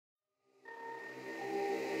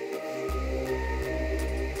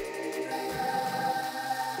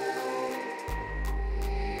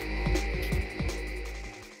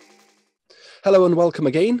Hello and welcome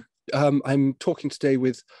again. I'm talking today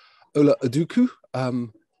with Ola Uduku.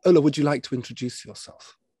 Ola, would you like to introduce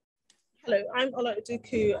yourself? Hello, I'm Ola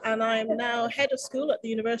Uduku, and I'm now head of school at the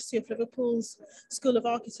University of Liverpool's School of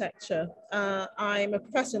Architecture. I'm a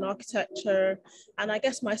professor in architecture, and I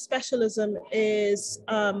guess my specialism is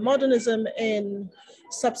modernism in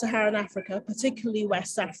sub-Saharan Africa, particularly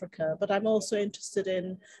West Africa, but I'm also interested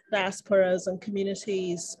in diasporas and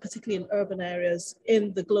communities, particularly in urban areas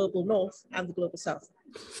in the global north and the global south.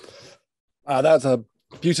 That's a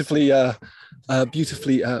beautifully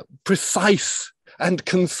precise and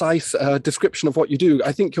concise description of what you do.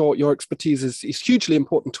 I think your expertise is hugely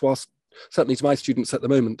important to us, certainly to my students at the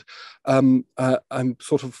moment. I'm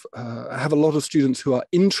sort of I have a lot of students who are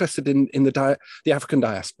interested in the African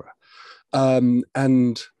diaspora,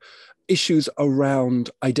 and issues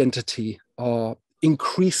around identity are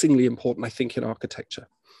increasingly important, I think, in architecture.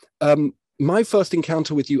 My first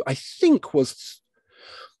encounter with you, I think, was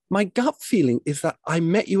my gut feeling is that I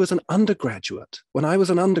met you as an undergraduate when I was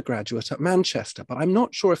an undergraduate at Manchester, but I'm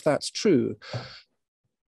not sure if that's true.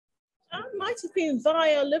 That might have been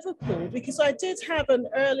via Liverpool, because I did have an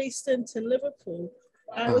early stint in Liverpool.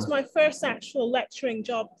 It was my first actual lecturing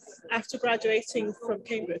job after graduating from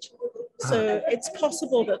Cambridge. So it's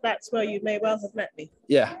possible that that's where you may well have met me.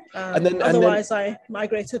 Yeah. Otherwise, I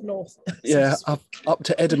migrated north. Yeah, up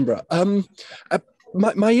to Edinburgh.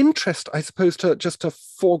 My interest, I suppose, to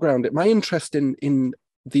foreground it, my interest in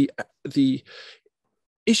the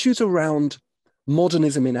issues around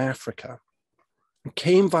modernism in Africa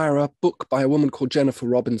came via a book by a woman called Jennifer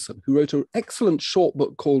Robinson, who wrote an excellent short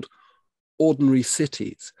book called Ordinary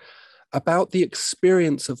Cities, about the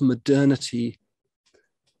experience of modernity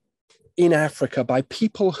in Africa by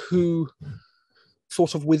people who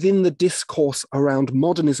sort of within the discourse around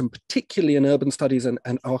modernism, particularly in urban studies and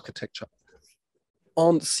architecture,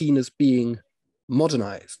 aren't seen as being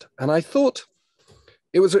modernized. And I thought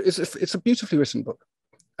it's a beautifully written book.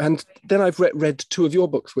 And then I've read two of your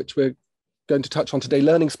books, which we're going to touch on today: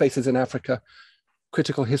 Learning Spaces in Africa,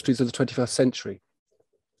 Critical Histories of the 21st Century,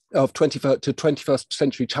 of 21st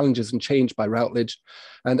Century Challenges and Change by Routledge,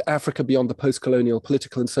 and Africa Beyond the Post-Colonial,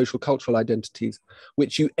 Political and Social Cultural Identities,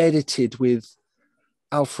 which you edited with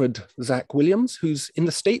Alfred Zack Williams, who's in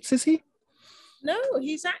the States, is he? No,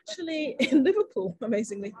 he's actually in Liverpool,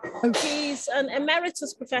 amazingly. Oh. He's an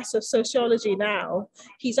emeritus professor of sociology now.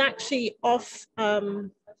 He's actually off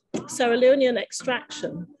Sierra Leonean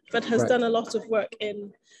extraction, but has done a lot of work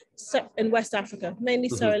in West Africa, mainly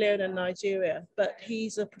Sierra Leone and Nigeria, but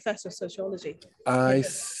he's a professor of sociology. I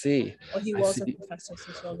see. Or he was a professor of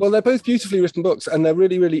sociology. Well, they're both beautifully written books, and they're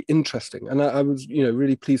really, really interesting. And I was,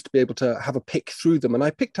 really pleased to be able to have a pick through them. And I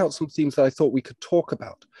picked out some themes that I thought we could talk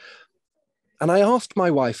about. And I asked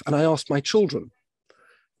my wife and I asked my children,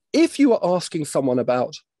 if you were asking someone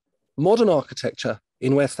about modern architecture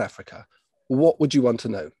in West Africa, what would you want to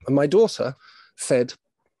know? And my daughter said,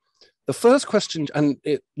 the first question, and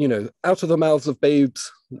it, out of the mouths of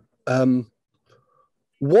babes,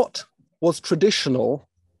 what was traditional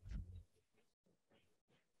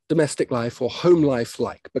domestic life or home life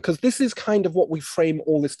like? Because this is kind of what we frame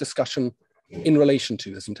all this discussion in relation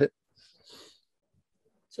to, isn't it?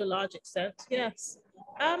 To a large extent, yes.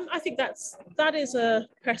 I think that is a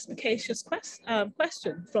perspicacious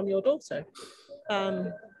question from your daughter,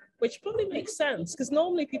 which probably makes sense, because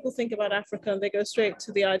normally people think about Africa and they go straight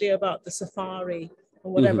to the idea about the safari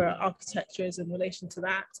and whatever architecture is in relation to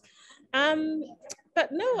that.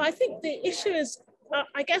 But no, I think the issue is,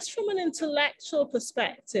 I guess from an intellectual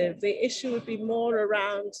perspective, the issue would be more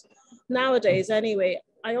around, nowadays anyway,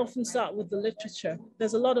 I often start with the literature.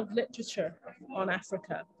 There's a lot of literature on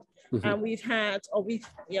Africa. And we've had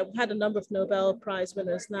a number of Nobel Prize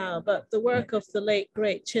winners now, but the work of the late,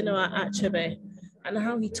 great Chinua Achebe, and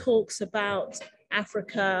how he talks about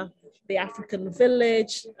Africa, the African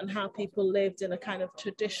village, and how people lived in a kind of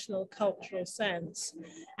traditional cultural sense,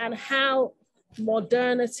 and how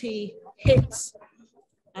modernity hits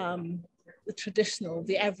the traditional,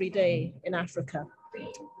 the everyday in Africa.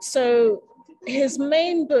 So his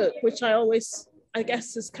main book, which I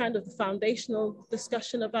guess is kind of the foundational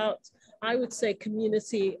discussion about, I would say,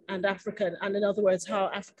 community and African, and in other words,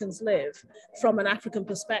 how Africans live from an African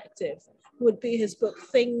perspective, would be his book,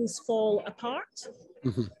 Things Fall Apart,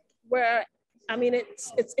 where,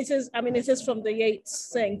 it is from the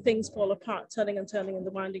Yeats saying, things fall apart, turning and turning in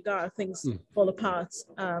the winding Gar, things fall apart,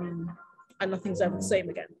 and nothing's ever the same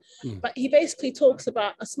again. But he basically talks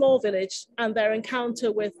about a small village and their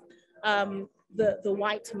encounter with the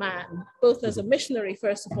white man, both as a missionary,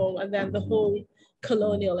 first of all, and then the whole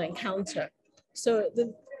colonial encounter. So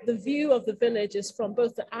the view of the village is from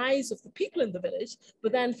both the eyes of the people in the village,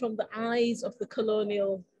 but then from the eyes of the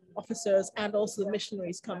colonial officers and also the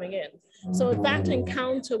missionaries coming in. So that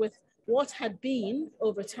encounter with what had been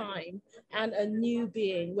over time and a new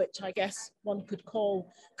being, which I guess one could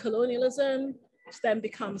call colonialism, which then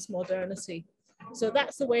becomes modernity. So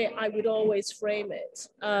that's the way I would always frame it.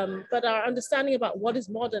 But our understanding about what is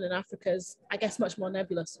modern in Africa is, I guess, much more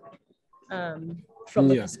nebulous from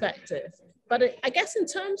the perspective. But I guess in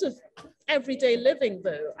terms of everyday living,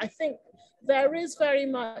 though, I think there is very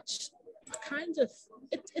much kind of,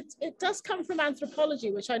 it does come from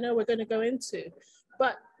anthropology, which I know we're going to go into,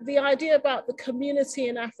 but the idea about the community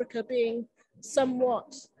in Africa being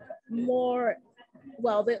somewhat more,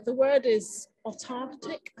 well, the word is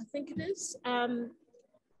autarkic, I think it is,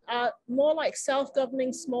 more like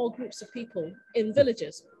self-governing small groups of people in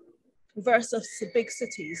villages versus the big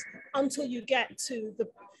cities, until you get to the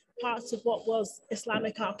parts of what was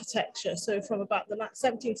Islamic architecture. So from about the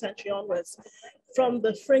 17th century onwards, from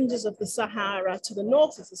the fringes of the Sahara to the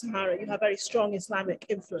north of the Sahara, you have very strong Islamic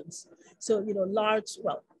influence. So, you know, large,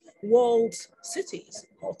 well, walled cities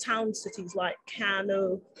or town cities like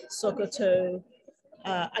Kano, Sokoto,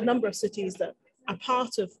 a number of cities that are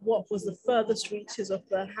part of what was the furthest reaches of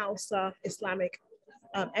the Hausa Islamic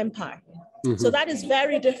empire. So that is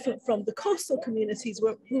very different from the coastal communities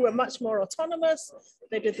who were much more autonomous.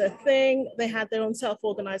 They did their thing. They had their own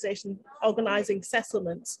organizing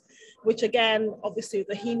settlements, which again, obviously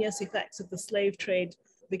the heinous effects of the slave trade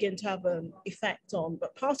begin to have an effect on.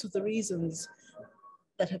 But part of the reasons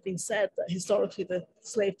that have been said that historically the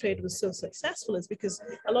slave trade was so successful is because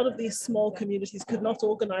a lot of these small communities could not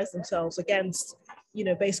organize themselves against, you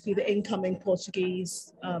know, basically the incoming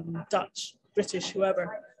Portuguese, Dutch, British,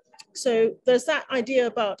 whoever. So there's that idea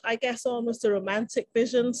about, I guess, almost a romantic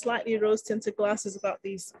vision, slightly rose-tinted glasses about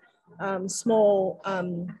these small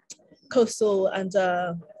coastal and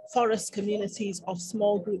forest communities of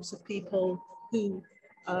small groups of people who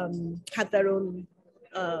had their own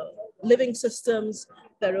living systems,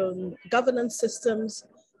 their own governance systems.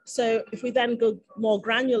 So if we then go more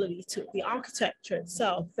granularly to the architecture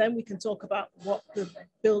itself, then we can talk about what the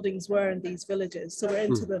buildings were in these villages. So we're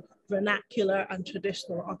into the vernacular and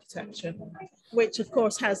traditional architecture, which of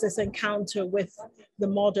course has this encounter with the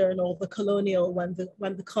modern or the colonial when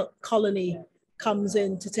the colony comes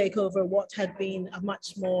in to take over what had been a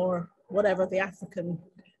much more, whatever the African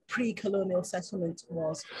pre-colonial settlement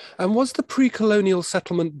was. And was the pre-colonial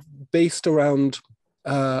settlement based around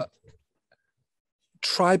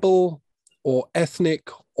tribal or ethnic,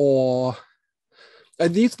 or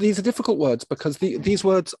these are difficult words because these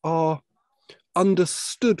words are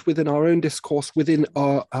understood within our own discourse, within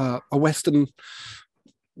a Western,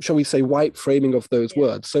 shall we say, white framing of those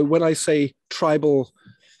words. So when I say tribal,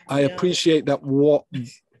 I appreciate that what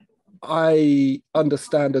I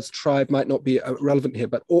understand as tribe might not be relevant here,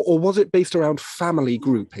 but or was it based around family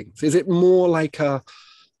groupings? Is it more like a,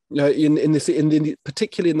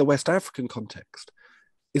 particularly in the West African context,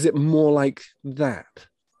 is it more like that?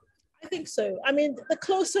 I think so. I mean, the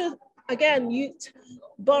closer, again,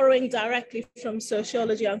 borrowing directly from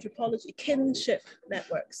sociology, anthropology, kinship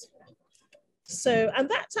networks. So, and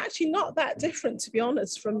that's actually not that different, to be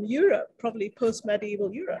honest, from Europe, probably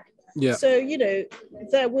post-medieval Europe. Yeah. So, you know,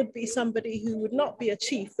 there would be somebody who would not be a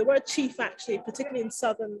chief. The word chief actually, particularly in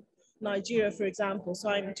southern Nigeria, for example, so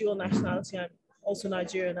I'm dual nationality, I'm also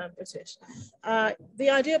Nigerian and British. The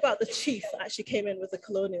idea about the chief actually came in with the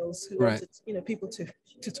colonials who wanted, you know, people to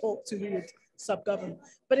talk to, who would sub-govern.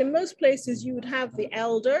 But in most places you would have the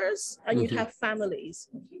elders and you'd have families.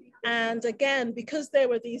 And again, because there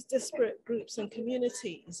were these disparate groups and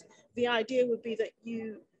communities, the idea would be that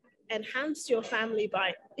you enhance your family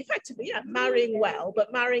by effectively, marrying well,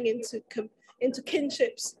 but marrying into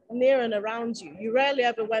kinships near and around you. You rarely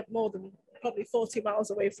ever went more than probably 40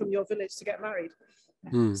 miles away from your village to get married.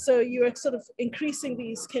 So you are sort of increasing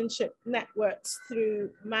these kinship networks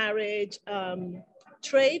through marriage,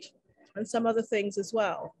 trade, and some other things as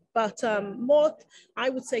well. But more, I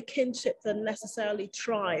would say, kinship than necessarily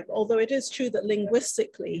tribe, although it is true that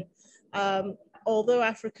linguistically, although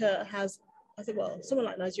Africa has, I think, well, someone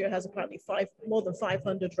like Nigeria has apparently more than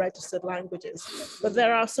 500 registered languages, but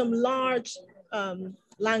there are some large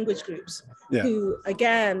language groups who,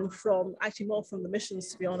 again, actually more from the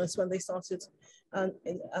missions, to be honest, when they started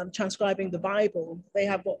transcribing the Bible, they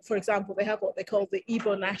have what, for example, they have what they call the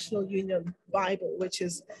Igbo National Union Bible, which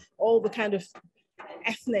is all the kind of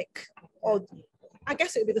ethnic, or I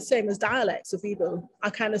guess it would be the same as dialects of Igbo,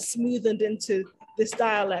 are kind of smoothened into this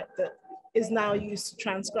dialect that is now used to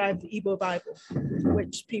transcribe the Igbo Bible,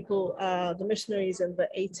 which people, the missionaries in the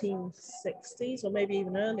 1860s or maybe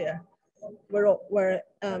even earlier, were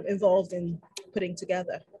involved in putting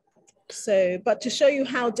together. So, but to show you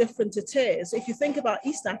how different it is, if you think about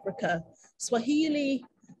East Africa, Swahili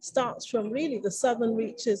starts from really the southern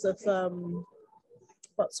reaches of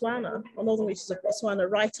Botswana, or northern reaches of Botswana,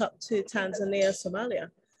 right up to Tanzania, Somalia.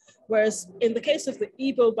 Whereas in the case of the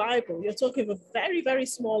Igbo Bible, you're talking of a very, very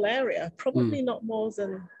small area, probably not more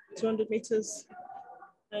than 200 meters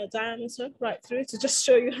diameter right through, to just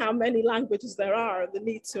show you how many languages there are and the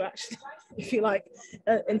need to actually, if you like,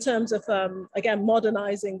 in terms of, again,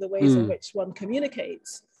 modernizing the ways in which one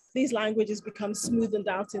communicates, these languages become smoothened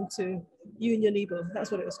out into Union Igbo.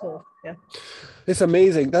 That's what it was called. Yeah. It's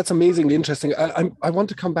amazing. That's amazingly interesting. I want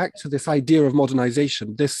to come back to this idea of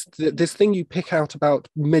modernization, this thing you pick out about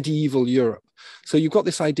medieval Europe. So you've got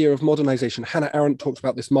this idea of modernization. Hannah Arendt talks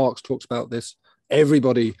about this, Marx talks about this.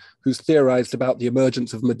 Everybody who's theorized about the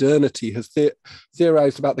emergence of modernity has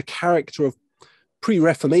theorized about the character of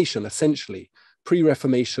pre-Reformation, essentially,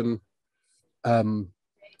 pre-Reformation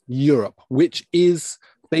Europe, which is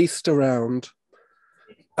based around,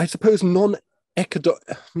 I suppose,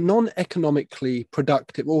 non-economically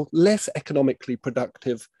productive or less economically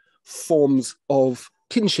productive forms of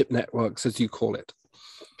kinship networks, as you call it.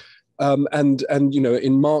 And you know,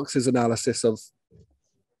 in Marx's analysis of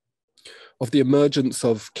the emergence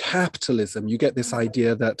of capitalism, you get this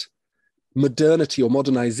idea that modernity or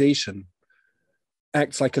modernization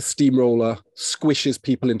acts like a steamroller, squishes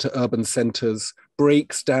people into urban centers,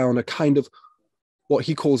 breaks down a kind of what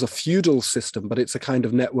he calls a feudal system, but it's a kind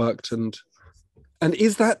of networked and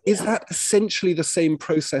is that essentially the same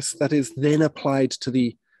process that is then applied to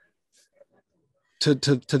the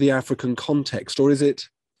African context, or is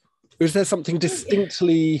there something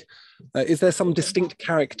distinctly? Is there some distinct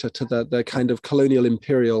character to the kind of colonial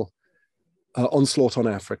imperial onslaught on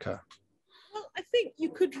Africa? Well, I think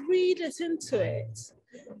you could read it into it.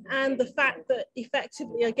 And the fact that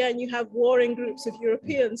effectively, again, you have warring groups of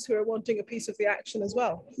Europeans who are wanting a piece of the action as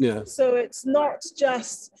well. Yeah. So it's not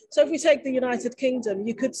just, so if we take the United Kingdom,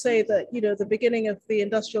 you could say that, you know, the beginning of the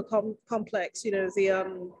industrial complex, you know, the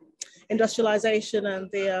industrialization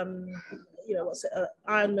and the, you know,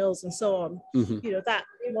 iron mills and so on, you know, that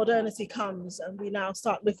modernity comes and we now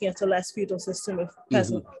start looking at a less feudal system of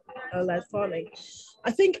peasant-led farming. I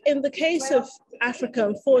think in the case of Africa,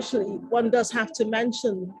 unfortunately, one does have to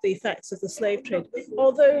mention the effects of the slave trade.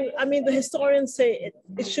 Although, I mean, the historians say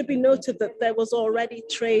it should be noted that there was already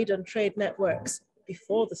trade and trade networks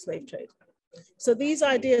before the slave trade. So these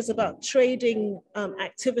ideas about trading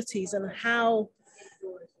activities and how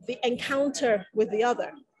the encounter with the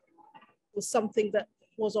other was something that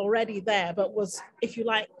was already there, but was, if you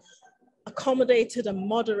like, accommodated and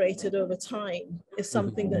moderated over time, is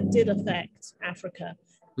something that did affect Africa.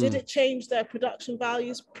 Did it change their production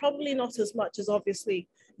values? Probably not as much as obviously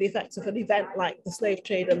the effects of an event like the slave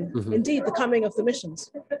trade and indeed the coming of the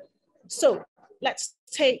missions. So let's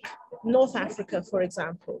take North Africa, for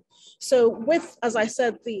example. So with, as I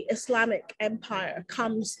said, the Islamic Empire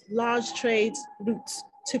comes large trade routes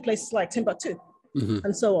to places like Timbuktu.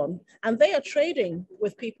 And so on. And they are trading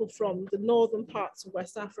with people from the northern parts of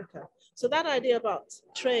West Africa. So that idea about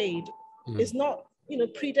trade is not, you know,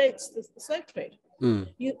 predates the slave trade.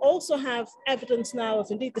 You also have evidence now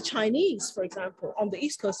of indeed the Chinese, for example, on the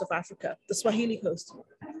east coast of Africa, the Swahili coast.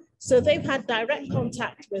 So they've had direct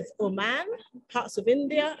contact with Oman, parts of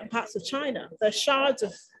India, and parts of China. There's shards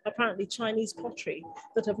of apparently Chinese pottery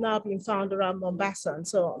that have now been found around Mombasa and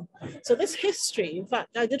so on. So this history, in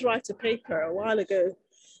fact, I did write a paper a while ago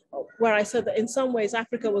where I said that in some ways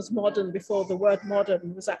Africa was modern before the word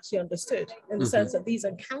modern was actually understood, in the sense that these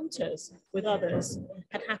encounters with others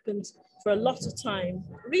had happened for a lot of time,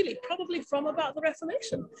 really probably from about the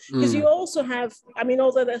Reformation. Because you also have, I mean,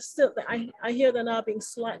 although they're still, I hear they're now being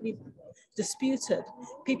slightly disputed,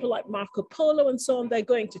 people like Marco Polo and so on, they're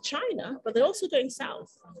going to China, but they're also going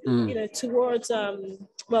south, you know, towards,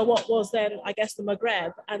 well, what was then, I guess, the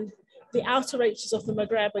Maghreb, and the outer reaches of the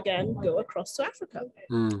Maghreb again go across to Africa.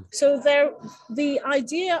 So there, the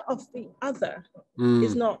idea of the other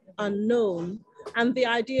is not unknown. And the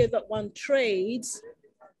idea that one trades,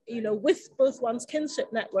 you know, with both one's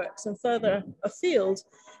kinship networks and further afield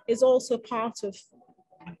is also part of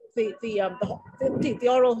the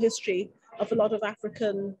oral history of a lot of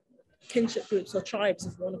African kinship groups or tribes,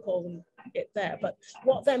 if you want to call them it there. But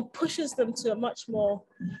what then pushes them to a much more,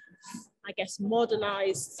 I guess,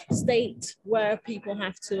 modernized state where people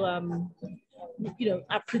have to, you know,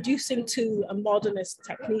 are producing to a modernist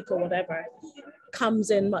technique or whatever,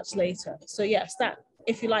 comes in much later. So yes,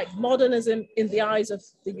 if you like, modernism in the eyes of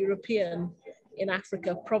the European in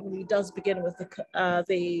Africa probably does begin with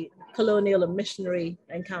the colonial and missionary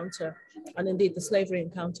encounter, and indeed the slavery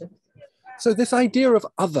encounter. So this idea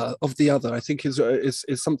of the other, I think is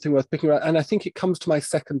something worth picking up. And I think it comes to my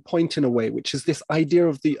second point in a way, which is this idea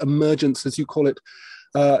of the emergence, as you call it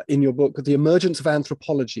in your book, the emergence of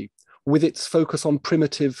anthropology with its focus on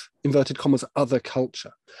primitive, inverted commas, other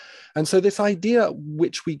culture. And so this idea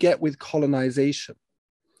which we get with colonization,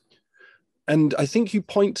 and I think you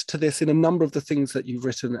point to this in a number of the things that you've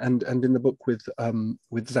written and in the book with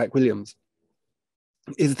Zack Williams,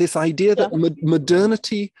 is this idea that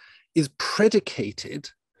modernity is predicated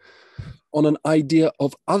on an idea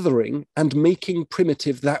of othering and making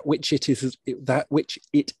primitive that which it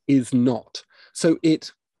is not. So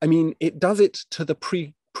it does it to the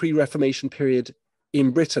pre-Reformation period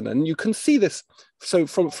in Britain, and you can see this. So,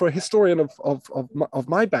 for a historian of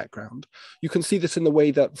my background, you can see this in the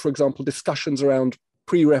way that, for example, discussions around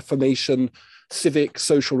pre-Reformation civic,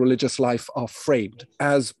 social, religious life are framed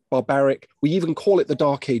as barbaric. We even call it the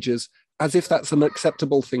Dark Ages, as if that's an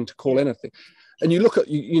acceptable thing to call anything. And you look at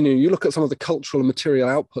some of the cultural and material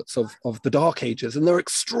outputs of the Dark Ages, and they're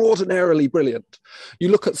extraordinarily brilliant. You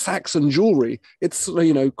look at Saxon jewelry; it's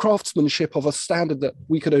craftsmanship of a standard that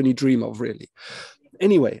we could only dream of, really.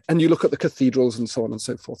 Anyway, and you look at the cathedrals and so on and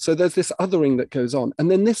so forth. So there's this othering that goes on, and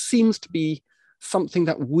then this seems to be something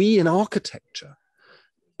that we in architecture,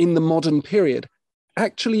 in the modern period,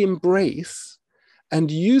 actually embrace and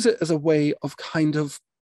use it as a way of kind of,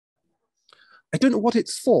 I don't know what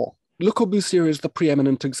it's for. Le Corbusier is the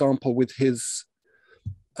preeminent example with his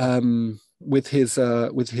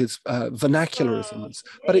vernacularisms,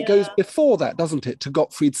 but it goes before that, doesn't it, to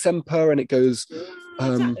Gottfried Semper, and it goes.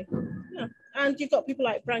 Exactly. Yeah. And you've got people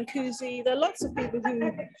like Brancusi. There are lots of people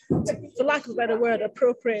who, for lack of a better word,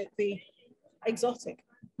 appropriate the exotic.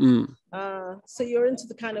 So you're into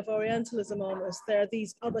the kind of Orientalism almost. There are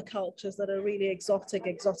these other cultures that are really exotic,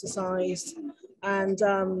 exoticized, and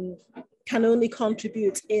can only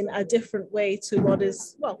contribute in a different way to what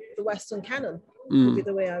is, well, the Western canon would be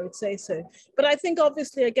the way I would say so. But I think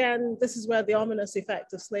obviously, again, this is where the ominous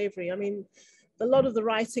effect of slavery, I mean, a lot of the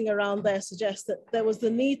writing around there suggests that there was the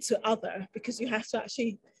need to other because you have to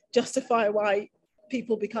actually justify why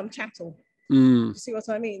people become chattel. You see what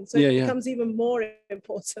I mean? So it becomes even more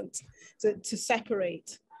important to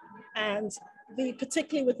separate. And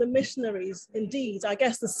particularly with the missionaries, indeed, I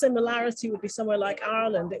guess the similarity would be somewhere like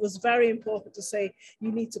Ireland. It was very important to say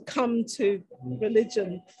you need to come to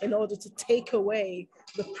religion in order to take away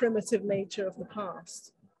the primitive nature of the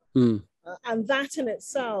past. And that in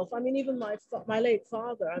itself, I mean, even my late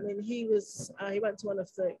father, I mean, he went to one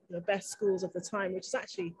of the best schools of the time, which is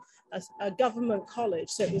actually a government college.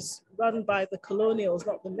 So it was run by the colonials,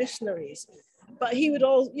 not the missionaries. But he would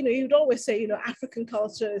always say, African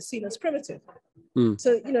culture is seen as primitive.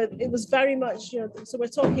 So, it was very much, so we're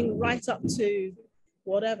talking right up to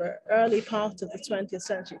whatever, early part of the 20th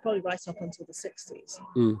century, probably right up until the 60s.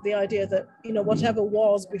 The idea that, whatever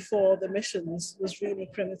was before the missions was really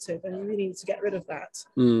primitive, and you really need to get rid of that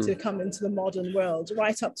to come into the modern world,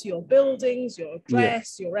 right up to your buildings, your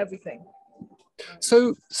dress, your everything.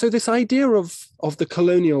 So this idea of the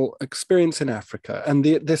colonial experience in Africa and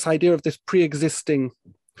this idea of this pre-existing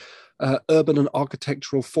urban and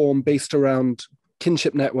architectural form based around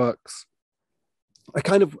kinship networks, I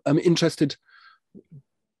kind of am interested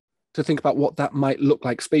to think about what that might look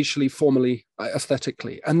like spatially, formally,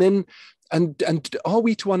 aesthetically. And are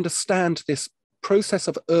we to understand this process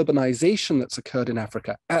of urbanization that's occurred in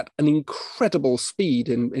Africa at an incredible speed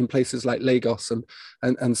in places like Lagos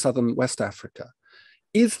and southern West Africa?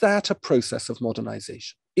 Is that a process of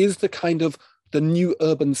modernization? Is the new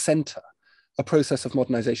urban center a process of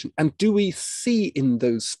modernization? And do we see in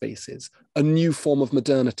those spaces a new form of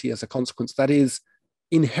modernity as a consequence that is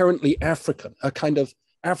inherently African, a kind of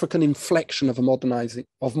African inflection of modernism?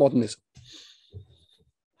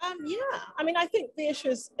 I mean, I think the issue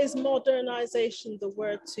is modernization the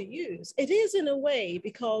word to use? It is in a way,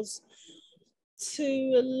 because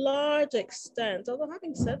to a large extent, although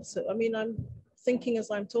having said so, I mean, I'm thinking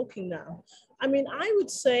as I'm talking now, I mean, I would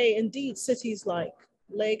say indeed cities like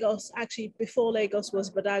Lagos, actually before Lagos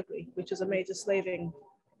was Badagry, which is a major slaving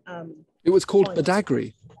it was called point.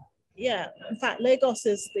 Badagry. Yeah, in fact, Lagos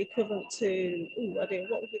is the equivalent to, what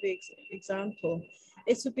would be the example?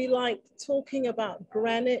 It would be like talking about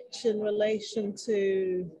Greenwich in relation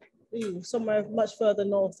to somewhere much further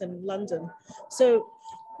north in London. So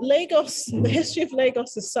Lagos, the history of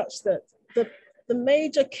Lagos is such that the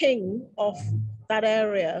major king of that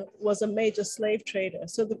area was a major slave trader.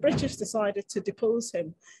 So the British decided to depose him.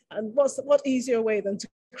 And what easier way than to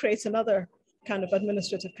create another kind of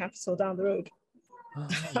administrative capital down the road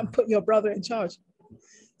and put your brother in charge.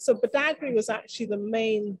 So Badagry was actually the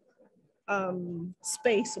main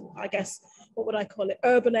space, I guess, what would I call it,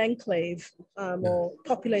 urban enclave or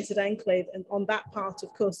populated enclave on that part of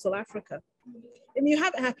coastal Africa. And you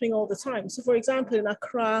have it happening all the time. So for example, in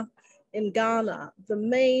Accra, in Ghana, the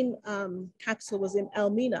main capital was in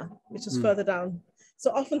Elmina, which is further down. So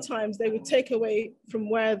oftentimes they would take away from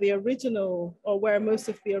where the original, or where most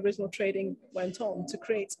of the original trading went on, to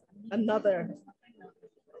create another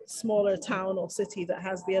smaller town or city that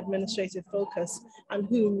has the administrative focus, and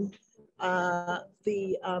whom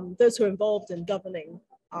those who are involved in governing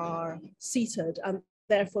are seated, and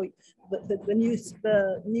therefore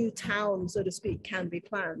the new town, so to speak, can be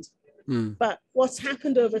planned. But what's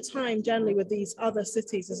happened over time generally with these other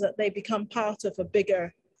cities is that they become part of a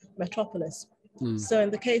bigger metropolis. So in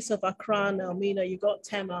the case of Accra and Elmina, you got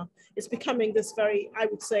Tema. It's becoming this very, I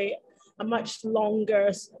would say, a much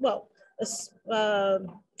longer, well,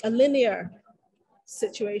 a linear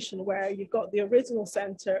situation where you've got the original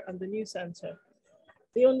center and the new center.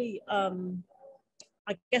 The only,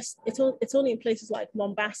 I guess it's only in places like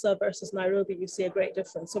Mombasa versus Nairobi you see a great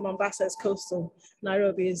difference. So Mombasa is coastal,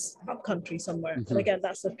 Nairobi is upcountry somewhere. And again,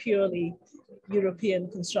 that's a purely European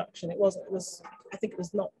construction. I think it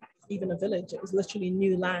was not even a village. It was literally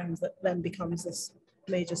new land that then becomes this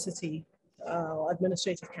major city,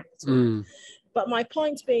 administrative capital. But my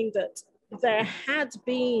point being that there had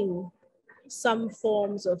been some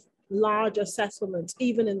forms of larger settlements,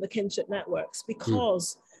 even in the kinship networks,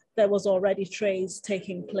 because there was already trades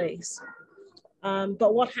taking place.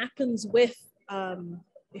 But what happens with,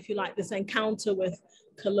 if you like, this encounter with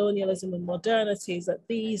colonialism and modernity is that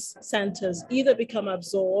these centers either become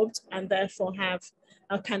absorbed and therefore have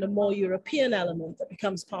a kind of more European element that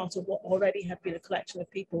becomes part of what already had been a collection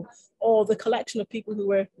of people, or the collection of people who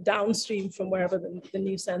were downstream from wherever the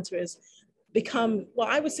new center is become, well,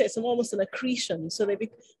 I would say it's almost an accretion. So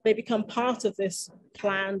they become part of this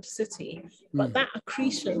planned city. But that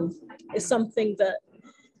accretion is something that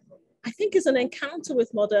I think is an encounter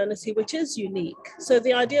with modernity, which is unique. So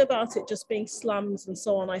the idea about it just being slums and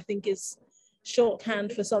so on, I think is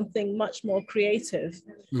shorthand for something much more creative.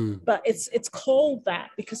 But it's called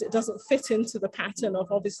that because it doesn't fit into the pattern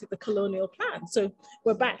of obviously the colonial plan. So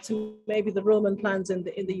we're back to maybe the Roman plans in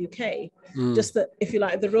the UK. Just that, if you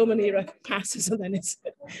like, the Roman era passes and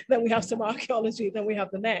then we have some archaeology, then we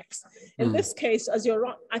have the next. In this case,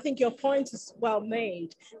 I think your point is well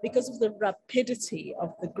made. Because of the rapidity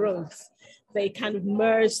of the growth, they kind of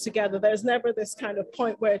merge together. There's never this kind of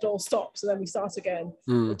point where it all stops and then we start again.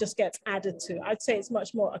 It just gets added to. I'd say it's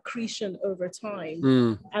much more accretion over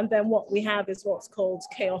time. And then what we have is what's called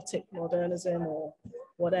chaotic modernism or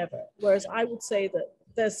whatever. Whereas I would say that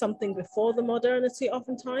there's something before the modernity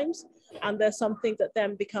oftentimes, and there's something that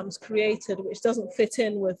then becomes created, which doesn't fit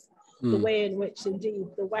in with the way in which indeed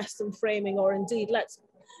the Western framing, or indeed let's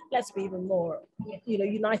be even more,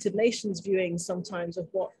 United Nations viewing sometimes of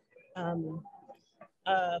what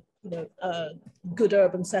good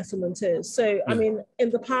urban settlement is. So, I mean, in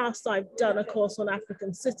the past, I've done a course on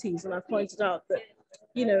African cities, and I've pointed out that,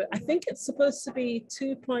 I think it's supposed to be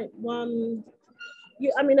 2.1.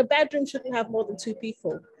 I mean, a bedroom shouldn't have more than 2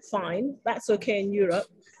 people. Fine, that's okay in Europe.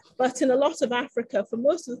 But in a lot of Africa, for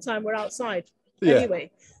most of the time, we're outside anyway.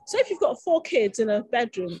 So if you've got 4 kids in a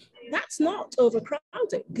bedroom, that's not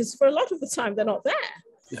overcrowding, because for a lot of the time, they're not there.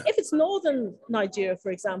 If it's northern Nigeria, for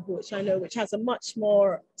example, which I know, which has a much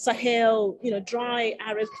more Sahel, dry,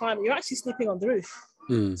 arid climate, you're actually sleeping on the roof.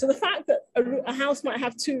 So the fact that a house might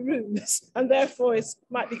have 2 rooms and therefore it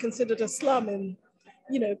might be considered a slum in,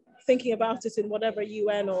 thinking about it in whatever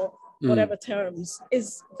UN or whatever terms,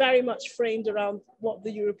 is very much framed around what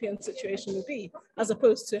the European situation would be, as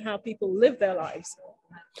opposed to how people live their lives.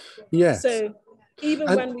 So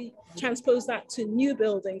when we transpose that to new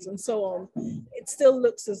buildings and so on, it still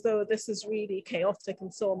looks as though this is really chaotic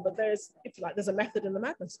and so on, but there's a method in the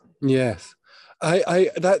madness. Yes.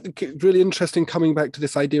 That really interesting, coming back to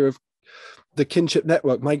this idea of the kinship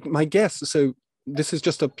network. My guess, so this is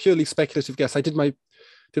just a purely speculative guess. I did my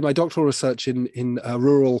doctoral research in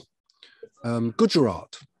rural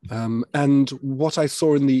Gujarat, and what I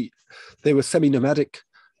saw they were semi-nomadic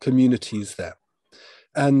communities there.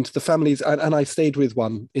 And the families, and I stayed with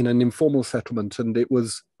one in an informal settlement, and it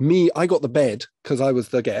was me. I got the bed because I was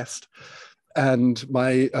the guest, and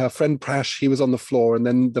my friend Prash, he was on the floor, and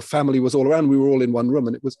then the family was all around. We were all in one room,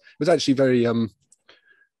 and it was actually very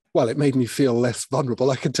well. It made me feel less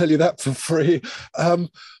vulnerable. I can tell you that for free.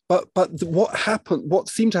 what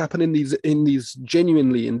seemed to happen in these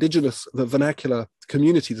genuinely indigenous, the vernacular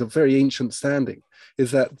communities of very ancient standing,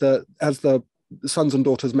 is that as the sons and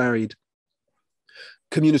daughters married,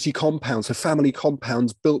 community compounds, so family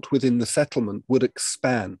compounds built within the settlement would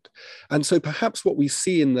expand. And so perhaps what we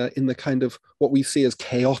see in the kind of what we see as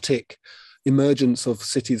chaotic emergence of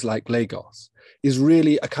cities like Lagos is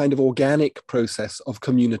really a kind of organic process of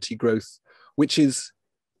community growth, which is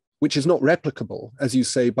not replicable, as you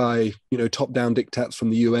say, by top-down diktats from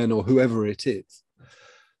the UN or whoever it is.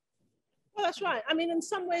 Well, that's right. I mean, in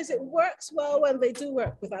some ways it works well when they do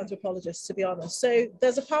work with anthropologists, to be honest. So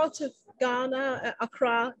there's a part of Ghana,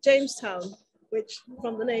 Accra, Jamestown, which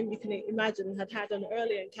from the name you can imagine had an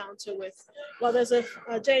early encounter with, well, there's a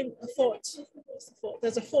fort.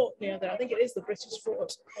 There's a fort near there. I think it is the British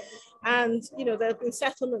fort. And, there have been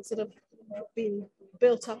settlements that have been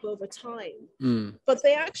built up over time. But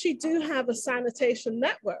they actually do have a sanitation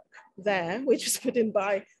network there, which was put in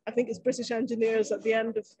by, I think it's British engineers at the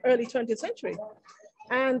end of early 20th century.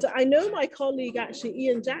 And I know my colleague, actually,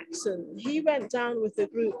 Ian Jackson, he went down with a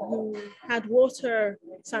group who had water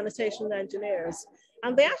sanitation engineers,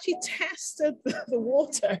 and they actually tested the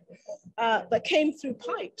water that came through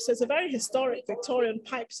pipes. So it's a very historic Victorian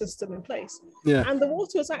pipe system in place. Yeah. And the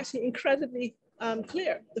water was actually incredibly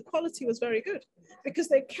clear. The quality was very good because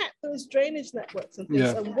they kept those drainage networks and things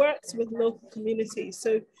and worked with local communities.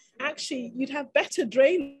 So actually you'd have better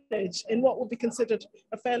drainage in what would be considered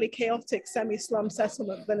a fairly chaotic semi-slum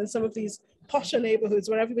settlement than in some of these posher neighborhoods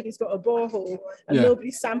where everybody's got a borehole and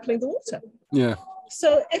nobody's sampling the water. Yeah.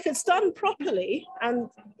 So if it's done properly and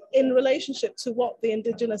in relationship to what the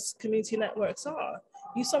indigenous community networks are,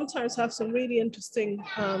 you sometimes have some really interesting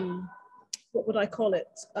what would I call it,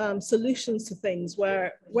 solutions to things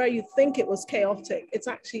where you think it was chaotic, it's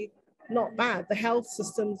actually not bad. The health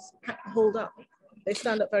systems hold up. They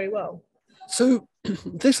stand up very well. So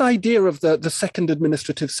this idea of the second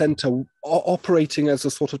administrative centre operating as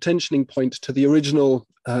a sort of tensioning point to the original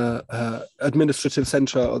administrative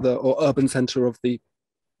centre or urban centre of the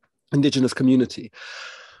indigenous community,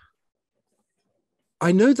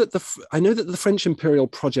 I know that the French Imperial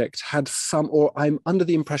Project had some, or I'm under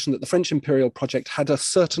the impression that the French Imperial Project had a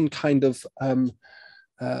certain kind of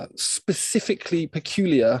specifically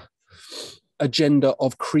peculiar agenda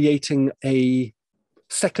of creating a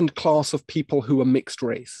second class of people who are mixed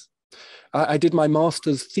race. I did my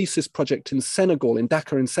master's thesis project in Senegal, in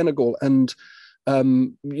Dakar in Senegal, and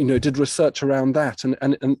did research around that, and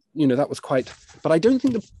that was quite. But I don't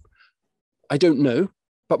know.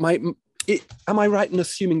 But am I right in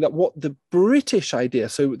assuming that what the British idea,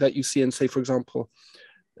 so that you see in, say, for example,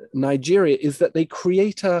 Nigeria, is that they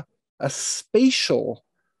create a spatial,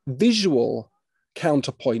 visual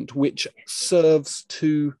counterpoint which serves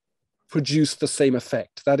to produce the same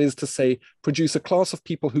effect? That is to say, produce a class of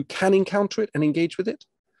people who can encounter it and engage with it,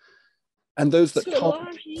 and those that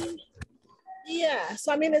can't. Yes,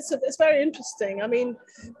 I mean, it's very interesting. I mean,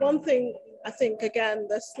 one thing I think, again,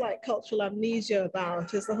 there's slight cultural amnesia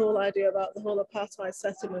about is the whole idea about the whole apartheid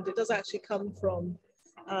settlement. It does actually come from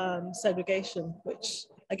segregation, which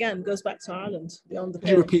again goes back to Ireland beyond the pale.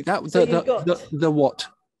 Could you repeat that? So the what?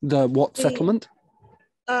 The what settlement?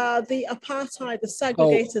 The apartheid, the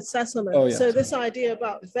segregated settlement. Oh, yeah. So this idea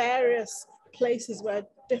about various places where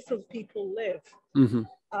different people live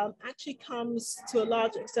actually comes to a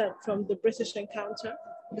large extent from the British encounter.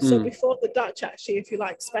 So before the Dutch actually, if you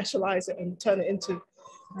like, specialize it and turn it into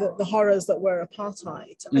the horrors that were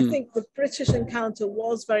apartheid. I think the British encounter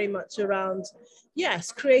was very much around,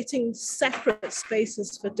 yes, creating separate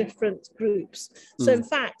spaces for different groups. So in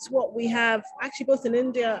fact, what we have actually both in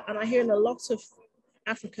India and I hear in a lot of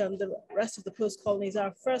Africa and the rest of the post-colonies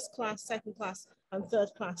are first class, second class, and third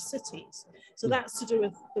class cities. So that's to do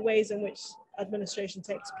with the ways in which administration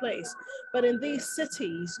takes place. But in these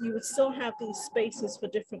cities, you would still have these spaces for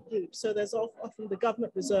different groups. So there's often the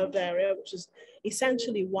government reserved area, which is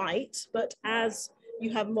essentially white, but as you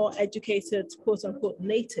have more educated, quote unquote,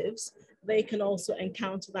 natives, they can also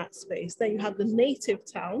encounter that space. Then you have the native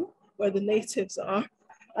town, where the natives are,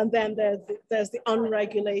 and then there's the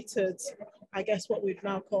unregulated, I guess what we've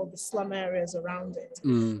now called the slum areas around it.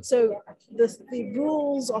 So the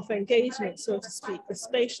rules of engagement, so to speak, the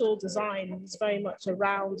spatial design is very much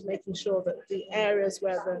around making sure that the areas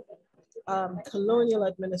where the colonial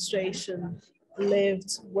administration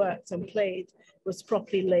lived, worked, and played was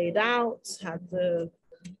properly laid out, had the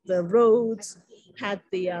roads, had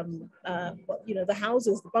the the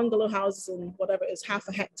houses, the bungalow houses, and whatever it is, half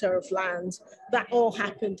a hectare of land. That all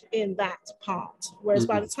happened in that part. Whereas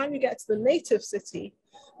by the time you get to the native city,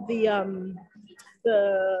 the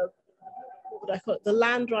what I call it, the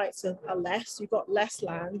land rights are less, you've got less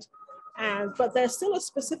land, but there's still a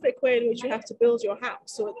specific way in which you have to build your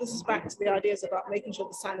house. So this is back to the ideas about making sure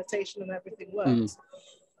the sanitation and everything works.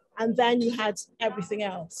 And then you had everything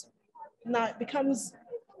else. Now it becomes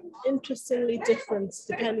interestingly different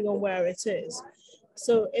depending on where it is.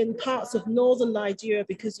 So in parts of northern Nigeria,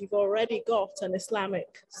 because you've already got an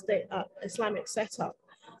Islamic state, Islamic setup,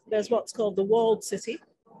 there's what's called the walled city,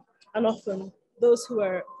 and often those who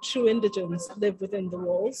are true indigenous live within the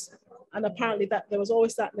walls. And apparently that there was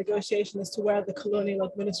always that negotiation as to where the colonial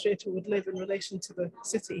administrator would live in relation to the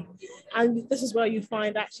city. And this is where you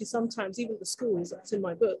find actually sometimes even the schools, that's in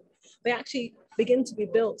my book, they actually begin to be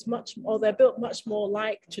built they're built much more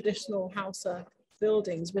like traditional Hausa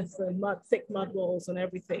buildings with the thick mud walls and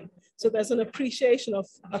everything. So there's an appreciation of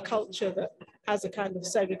a culture that has a kind of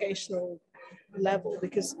segregational level,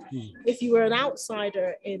 because if you were an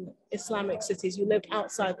outsider in Islamic cities, you lived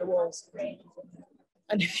outside the walls.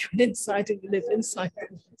 And if you're an insider, you live inside the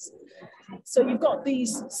walls. So you've got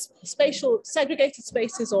these spatial segregated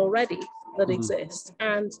spaces already that exist.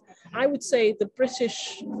 And I would say the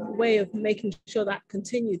British way of making sure that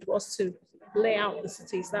continued was to lay out the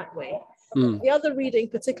cities that way. The other reading,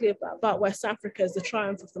 particularly about West Africa, is The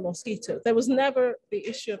Triumph of the Mosquito. There was never the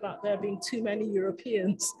issue about there being too many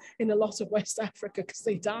Europeans in a lot of West Africa because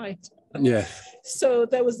they died. Yeah. So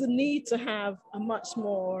there was the need to have a much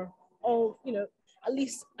more, at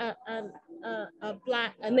least a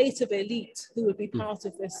native elite who would be part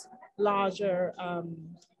of this larger,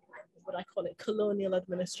 what I call it, colonial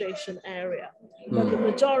administration area. But the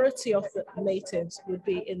majority of the natives would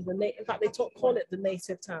be in in fact, they call it the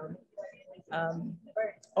native town.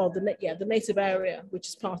 Or the native area, which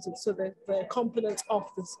is part of the component of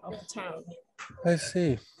the town. I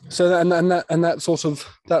see. So and that sort of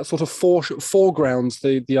foregrounds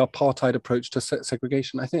the apartheid approach to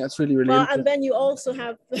segregation. I think that's really well. And then you also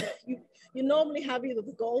have you normally have either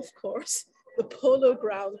the golf course, the polo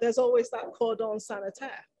ground. There's always that cordon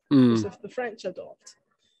sanitaire, which the French adopt.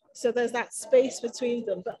 So there's that space between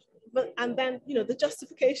them, but and then the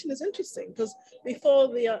justification is interesting, because before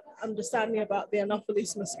the understanding about the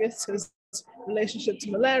Anopheles mosquitoes relationship to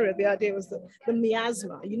malaria, the idea was that the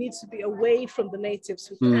miasma, you need to be away from the natives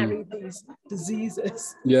who carry these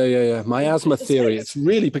diseases. Yeah. Miasma theory. It's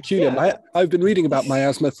really peculiar. Yeah. I've been reading about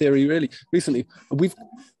miasma theory really recently.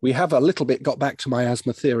 We have a little bit got back to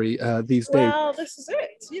miasma theory these days. Well, this is it.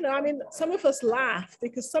 Some of us laugh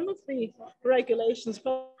because some of the regulations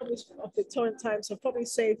probably of Victorian times have probably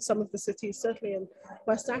saved some of the cities, certainly in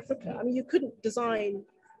West Africa. You couldn't design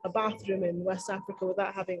a bathroom in West Africa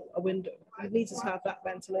without having a window. You needed to have that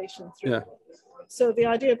ventilation through. Yeah. So the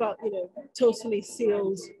idea about, totally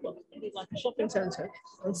sealed, like a shopping center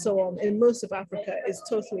and so on in most of Africa is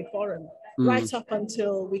totally foreign, right up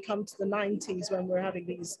until we come to the 90s when we're having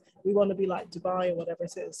we want to be like Dubai or whatever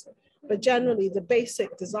it is. But generally the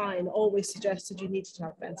basic design always suggested you needed to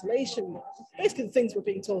have ventilation. Basically the things we're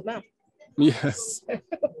being told now. Yes.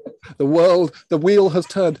 The wheel has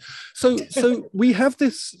turned. So we have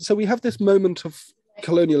this moment of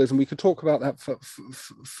colonialism. We could talk about that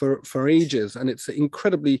for ages, and it's an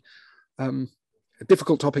incredibly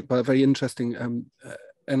difficult topic, but very interesting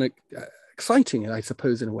and exciting, I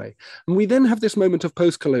suppose, in a way. And we then have this moment of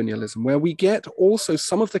post-colonialism, where we get also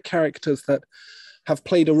some of the characters that have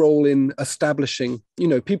played a role in establishing,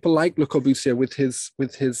 people like Le Corbusier with his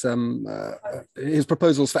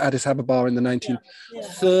proposals for Addis Ababa in the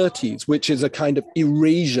 1930s, which is a kind of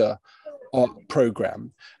erasure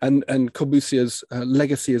program, and Corbusier's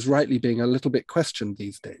legacy is rightly being a little bit questioned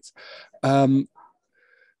these days. And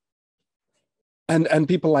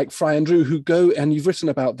people like Fry and Drew, who go, and you've written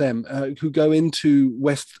about them, who go into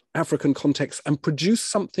West African contexts and produce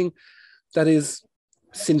something that is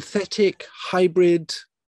synthetic, hybrid.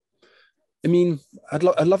 I'd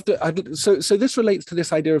love to. So this relates to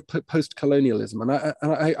this idea of post-colonialism, and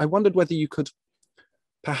I wondered whether you could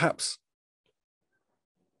perhaps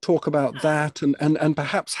talk about that, and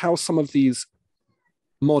perhaps how some of these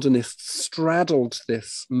modernists straddled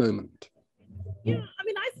this moment. Yeah, I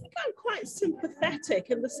think I'm quite sympathetic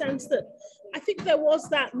in the sense that I think there was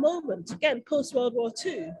that moment, again, post-World War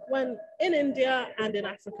II, when in India and in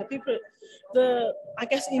Africa, people,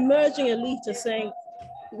 emerging elite are saying,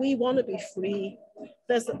 we want to be free.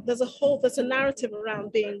 There's a narrative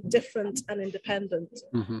around being different and independent.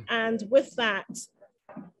 And with that,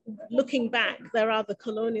 looking back, there are the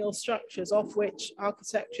colonial structures, of which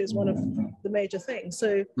architecture is one of the major things.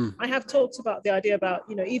 So I have talked about the idea about,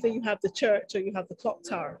 either you have the church or you have the clock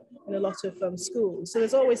tower in a lot of schools. So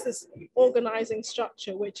there's always this organizing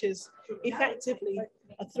structure, which is effectively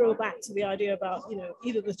a throwback to the idea about,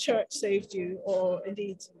 either the church saved you or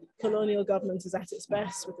indeed colonial government is at its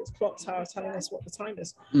best with its clock tower telling us what the time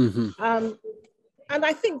is. And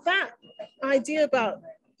I think that idea about,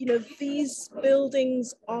 these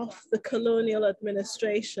buildings of the colonial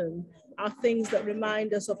administration are things that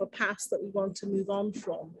remind us of a past that we want to move on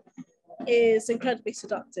from is incredibly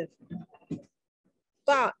seductive.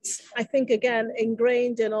 But I think, again,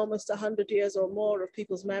 ingrained in almost 100 years or more of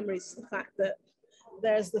people's memories is the fact that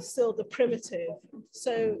there's still the primitive.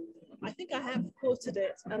 So I think I have quoted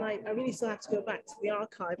it, and I really still have to go back to the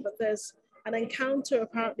archive, but there's an encounter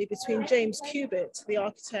apparently between James Cubitt, the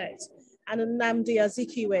architect, and Nnamdi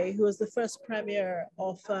Azikiwe, who was the first premier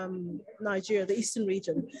of Nigeria, the Eastern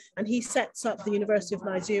region. And he sets up the University of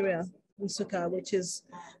Nigeria, Nsukka, which is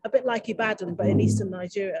a bit like Ibadan, but in Eastern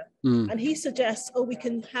Nigeria. And he suggests, we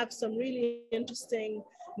can have some really interesting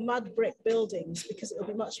mud brick buildings because it'll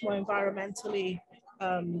be much more environmentally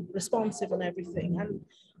responsive and everything. And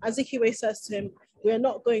Azikiwe says to him, we're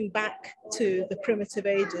not going back to the primitive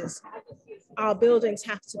ages. Our buildings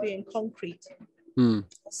have to be in concrete.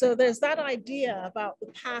 So there's that idea about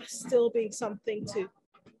the past still being something to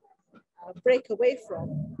break away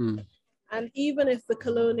from. And even if the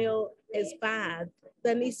colonial is bad,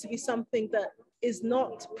 there needs to be something that is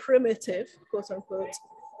not primitive, quote unquote,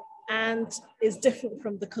 and is different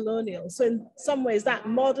from the colonial. So in some ways, that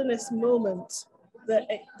modernist moment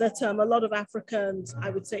that a lot of Africa and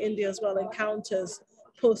I would say India as well encounters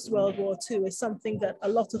post-World War II is something that a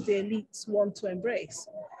lot of the elites want to embrace,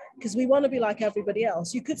 because we want to be like everybody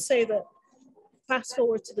else. You could say that fast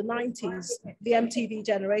forward to the 90s, the MTV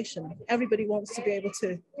generation, everybody wants to be able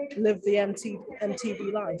to live the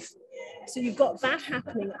MTV life. So you've got that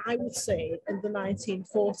happening, I would say, in the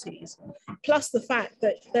 1940s, plus the fact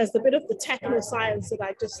that there's a bit of the techno-science that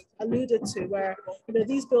I just alluded to, where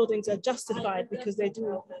these buildings are justified because they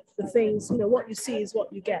do the things, what you see is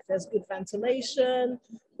what you get. There's good ventilation,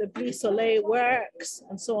 the brise soleil works,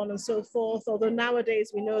 and so on and so forth. Although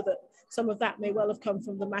nowadays we know that some of that may well have come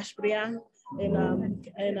from the mashbriya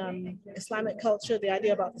in Islamic culture, the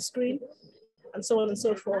idea about the screen, and so on and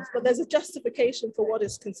so forth. But there's a justification for what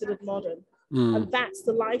is considered modern. And that's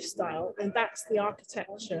the lifestyle, and that's the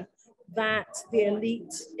architecture that the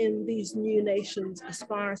elite in these new nations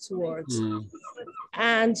aspire towards.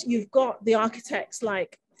 And you've got the architects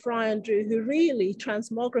like Fry and Drew, who really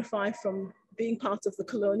transmogrify from being part of the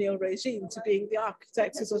colonial regime to being the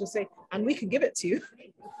architects who sort of say, and we can give it to you.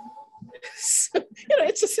 So,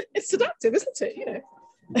 it's seductive, isn't it?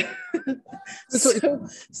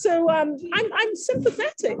 So I'm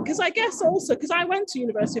sympathetic, because I guess also because I went to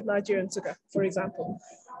University of Nigeria in Nsukka, for example,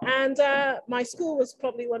 and my school was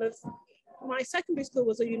probably my secondary school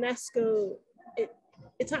was a UNESCO.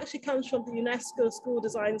 It actually comes from the UNESCO School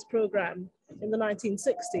Designs Program in the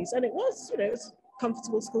 1960s, and it was it was a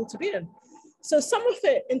comfortable school to be in. So some of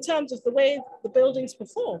it, in terms of the way the buildings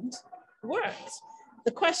performed, worked.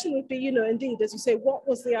 The question would be, indeed, as you say, what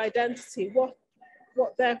was the identity? What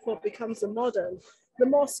therefore becomes the modern? The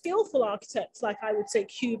more skillful architects, like I would say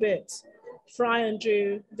Cubitt, Fry and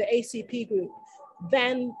Drew, the ACP group,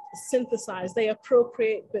 then synthesize, they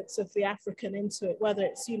appropriate bits of the African into it, whether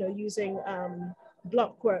it's, using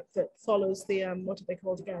block work that follows the, what are they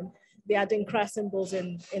called again? The Adinkra symbols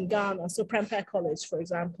in Ghana. So Prempeh College, for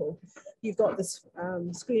example, you've got this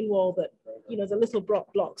screen wall that, the little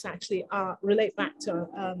blocks actually relate back to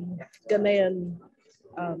Ghanaian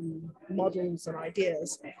models and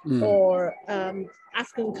ideas, or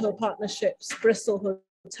African co-partnerships, Bristol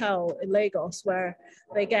Hotel in Lagos, where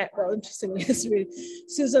they get, well, interestingly,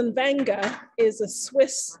 Susan Wenger is a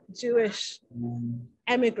Swiss Jewish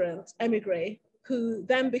emigre who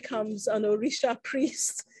then becomes an Orisha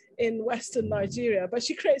priest in Western Nigeria, but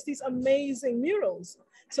she creates these amazing murals.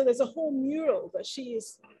 So there's a whole mural that she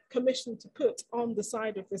is commissioned to put on the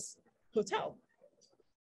side of this hotel.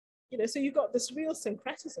 So you've got this real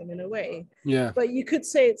syncretism in a way, but you could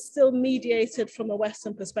say it's still mediated from a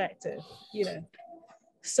Western perspective,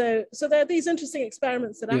 So there are these interesting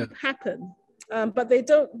experiments that happen, but they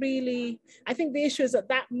don't really, I think the issue is at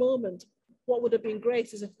that moment, what would have been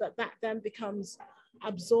great is if that then becomes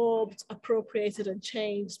absorbed, appropriated, and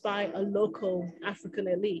changed by a local African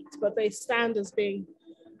elite, but they stand as being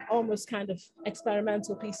almost kind of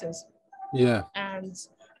experimental pieces. And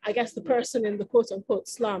I guess the person in the quote unquote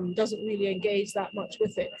slum doesn't really engage that much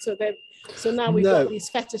with it. So now we've got these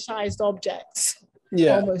fetishized objects.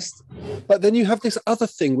 Almost. But then you have this other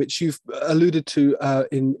thing which you've alluded to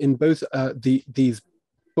in both these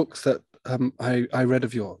books that I read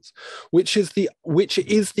of yours, which is the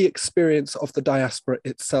experience of the diaspora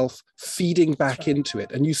itself feeding back into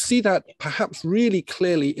it. And you see that perhaps really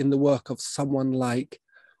clearly in the work of someone like,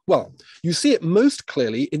 well, you see it most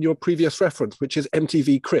clearly in your previous reference, which is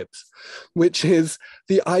MTV Cribs, which is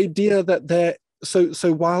the idea that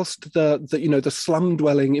so whilst the slum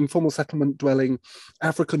dwelling, informal settlement dwelling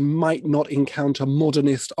African might not encounter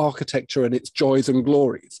modernist architecture and its joys and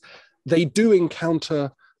glories, they do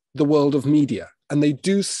encounter the world of media, and they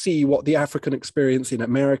do see what the African experience in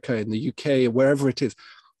America, in the UK, wherever it is.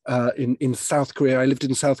 In South Korea, I lived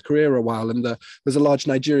in South Korea a while, and there's a large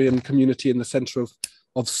Nigerian community in the center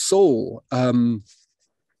of Seoul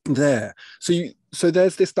there. So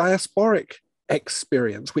there's this diasporic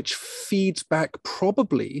experience which feeds back,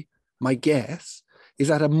 probably, my guess, is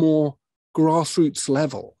at a more grassroots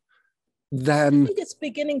level than... I think it's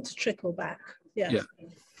beginning to trickle back, yeah.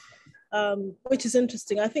 Which is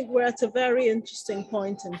interesting. I think we're at a very interesting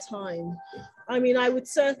point in time. I mean,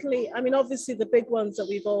 obviously the big ones that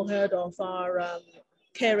we've all heard of are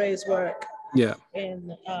Kere's work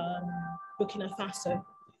in Burkina Faso,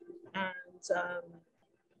 and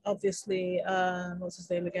obviously, what's his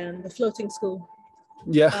name again? The Floating School.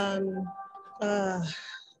 Yeah.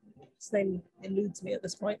 His name eludes me at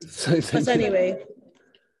this point. But anyway,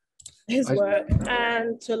 his work,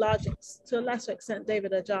 and to a lesser extent,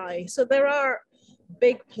 David Ajayi. So there are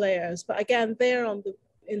big players, but again, they're on the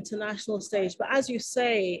international stage. But as you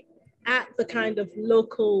say, at the kind of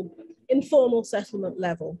local, informal settlement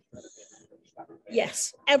level,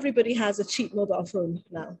 yes, everybody has a cheap mobile phone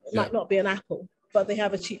now. It might not be an Apple, but they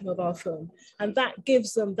have a cheap mobile phone. And that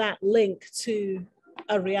gives them that link to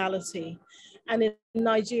a reality. And in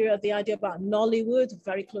Nigeria, the idea about Nollywood,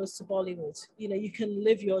 very close to Bollywood, you can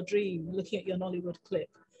live your dream looking at your Nollywood clip.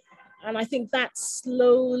 And I think that's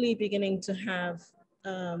slowly beginning to have,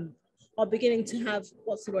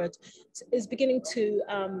 what's the word? Is beginning to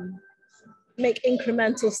make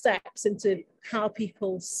incremental steps into how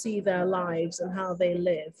people see their lives and how they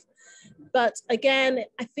live. But again,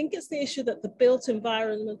 I think it's the issue that the built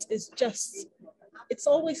environment is just, it's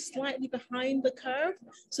always slightly behind the curve.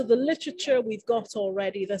 So the literature we've got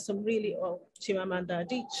already, there's some really, Chimamanda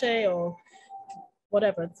Adichie or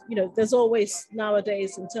whatever, there's always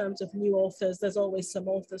nowadays, in terms of new authors, there's always some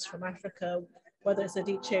authors from Africa, whether it's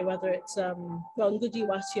Adichie, whether it's, Ngugi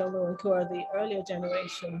wa Thiong'o, who are the earlier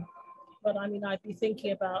generation. But I mean, I'd be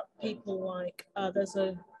thinking about people like, there's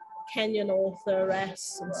a Kenyan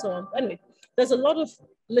authoress and so on. Anyway, there's a lot of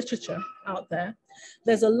literature out there.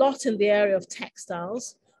 There's a lot in the area of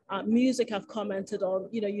textiles. Music I've commented on,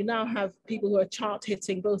 you now have people who are chart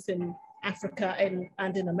hitting both in Africa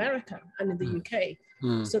and in America and in the UK.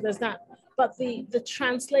 So there's that. But the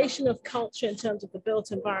translation of culture in terms of the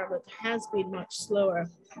built environment has been much slower.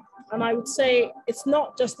 And I would say it's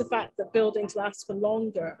not just the fact that buildings last for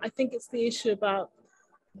longer. I think it's the issue about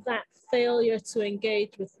that failure to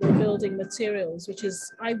engage with the building materials, which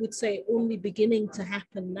is, I would say, only beginning to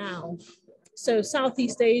happen now. So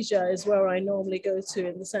Southeast Asia is where I normally go to,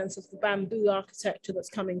 in the sense of the bamboo architecture that's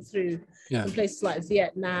coming through in places like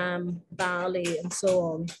Vietnam, Bali, and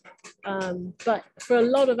so on. But for a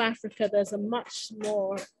lot of Africa, there's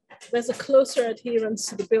a closer adherence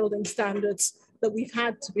to the building standards that we've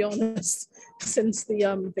had, to be honest, since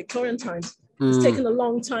the Victorian times. It's taken a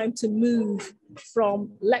long time to move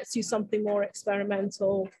from let's do something more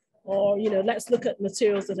experimental, or let's look at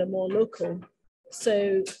materials that are more local.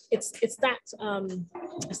 So it's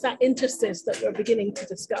that interstice that we're beginning to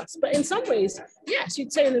discuss. But in some ways, yes,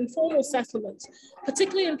 you'd say an informal settlement,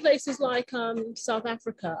 particularly in places like South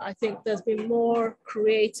Africa. I think there's been more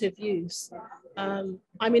creative use.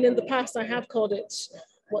 I mean, in the past, I have called it,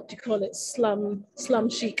 what do you call it, slum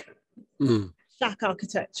chic, shack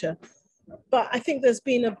architecture. But I think there's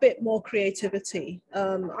been a bit more creativity.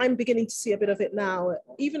 I'm beginning to see a bit of it now.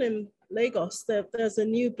 Even in Lagos, there's a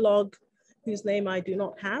new blog whose name I do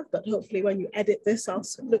not have, but hopefully when you edit this, I'll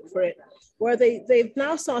look for it, where they've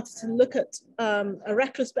now started to look at a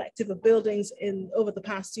retrospective of buildings over the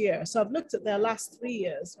past year. So I've looked at their last 3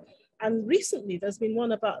 years. And recently there's been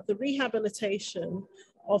one about the rehabilitation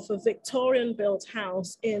of a Victorian built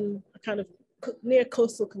house in a kind of near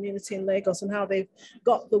coastal community in Lagos, and how they've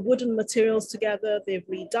got the wooden materials together, they've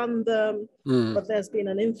redone them, but there's been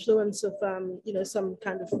an influence of, some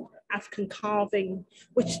kind of African carving,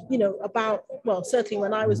 which, certainly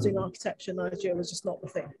when I was doing architecture in Nigeria was just not the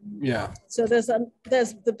thing. Yeah. So there's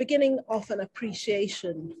the beginning of an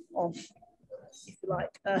appreciation of, if you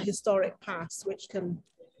like, a historic past, which can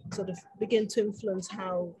sort of begin to influence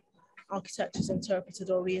how architecture is interpreted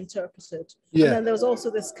or reinterpreted. Yeah. And then there was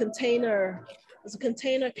also this container was a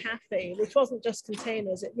container cafe, which wasn't just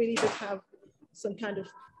containers. It really did have some kind of,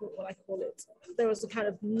 what I call it, there was a kind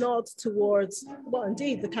of nod towards, well,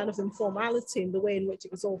 indeed, the kind of informality in the way in which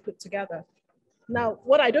it was all put together. Now,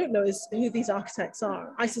 what I don't know is who these architects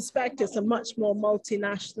are. I suspect it's a much more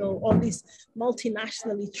multinational, or at least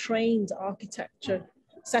multinationally trained architecture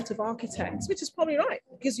set of architects, which is probably right,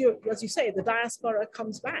 because as you say, the diaspora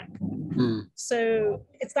comes back. So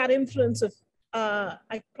it's that influence of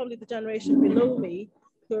probably the generation below me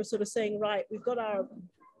who are sort of saying, right, we've got our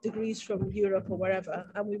degrees from Europe or wherever,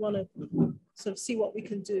 and we want to sort of see what we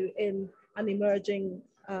can do in an emerging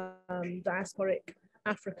diasporic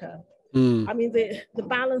Africa. I mean, the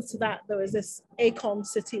balance to that, though, is this Acon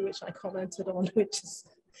city, which I commented on, which is,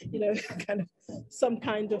 you know, kind of some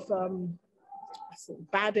kind of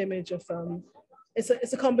bad image of,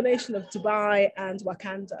 it's a combination of Dubai and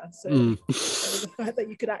Wakanda. So I mean, the fact that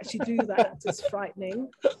you could actually do that is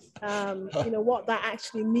frightening. You know, what that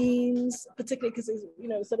actually means, particularly because, you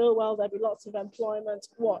know, said, oh, well, there'll be lots of employment,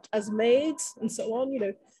 what, as maids and so on, you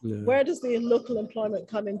know, where does the local employment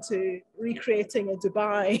come into recreating a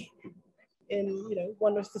Dubai in, you know,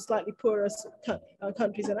 one of the slightly poorest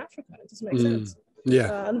countries in Africa? It doesn't make sense.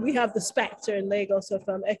 And we have the spectre in Lagos of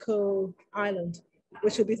Echo Island,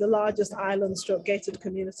 which will be the largest island stroke gated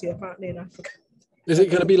community apparently in Africa. Is it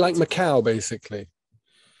going to be like Macau, basically?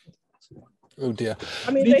 Oh dear.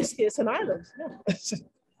 I mean, basically it's an island.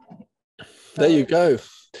 There you go.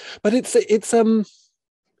 But it's this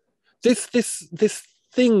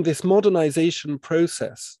thing, this modernization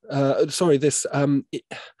process. I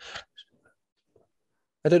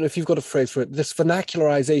don't know if you've got a phrase for it, this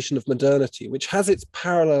vernacularization of modernity, which has its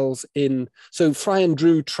parallels in, so Fry and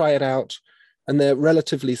Drew try it out and they're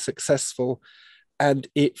relatively successful, and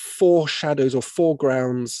it foreshadows or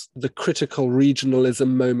foregrounds the critical regionalism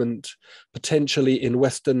moment potentially in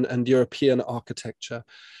Western and European architecture.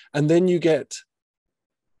 And then you get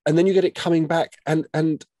it coming back.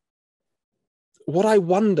 And what I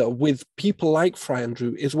wonder with people like Fry and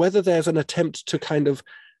Drew is whether there's an attempt to kind of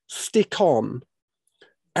stick on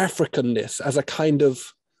Africanness as a kind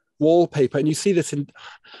of wallpaper. And you see this in,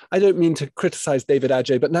 I don't mean to criticize David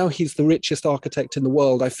Adjaye, but now he's the richest architect in the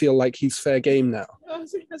world. I feel like he's fair game now. Oh,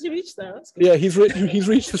 has he reached that? Yeah, he's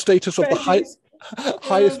reached the status of the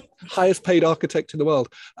highest paid architect in the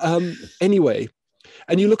world. Anyway,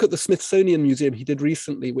 and you look at the Smithsonian Museum he did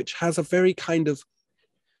recently, which has a very kind of,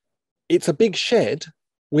 it's a big shed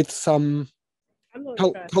with some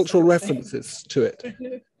cultural references to it.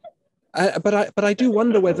 But I do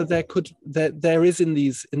wonder whether there is in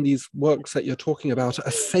these works that you're talking about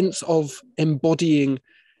a sense of embodying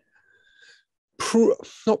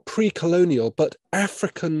not pre-colonial but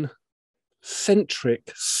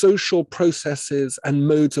African-centric social processes and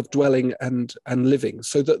modes of dwelling and living,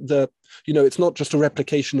 so that it's not just a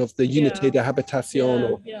replication of the Unité de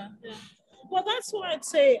Habitation. Well, that's why I'd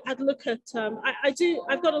say I'd look at.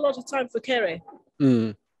 I've got a lot of time for Kere.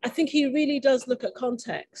 I think he really does look at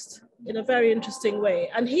context in a very interesting way.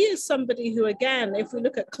 And he is somebody who, again, if we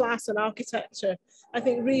look at class and architecture, I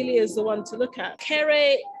think really is the one to look at.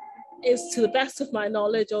 Kere is, to the best of my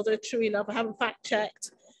knowledge, although true enough, I haven't fact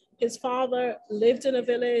checked, his father lived in a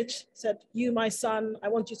village, said, you, my son, I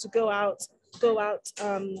want you to go out,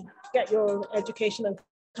 get your education and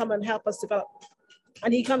come and help us develop.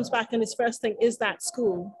 And he comes back and his first thing is that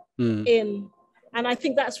school and I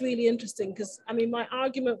think that's really interesting because, I mean, my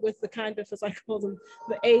argument with the kind of, as I call them,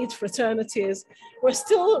 the aid fraternity is we're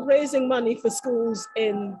still raising money for schools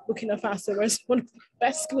in Burkina Faso, whereas one of the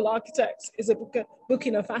best school architects is a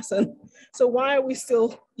Burkina Faso. So why are we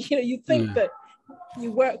still, you think that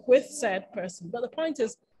you work with said person, but the point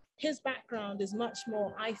is his background is much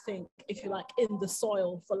more, I think, if you like, in the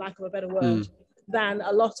soil, for lack of a better word, than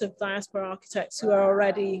a lot of diaspora architects who are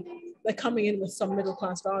already, they're coming in with some middle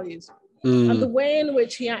class values. And the way in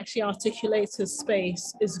which he actually articulates his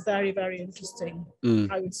space is very, very interesting,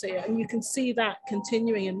 I would say. And you can see that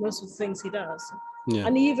continuing in most of the things he does. Yeah.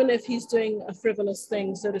 And even if he's doing a frivolous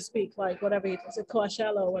thing, so to speak, like whatever he does, a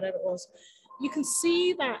Coachella or whatever it was, you can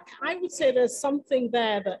see that, I would say there's something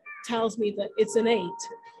there that tells me that it's innate.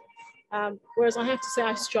 Whereas I have to say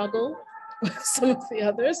I struggle with some of the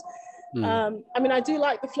others. I mean, I do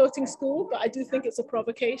like the floating school, but I do think it's a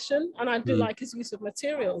provocation, and I do like his use of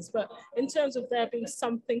materials. But in terms of there being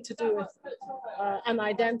something to do with an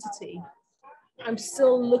identity, I'm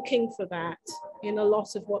still looking for that in a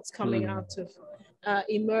lot of what's coming out of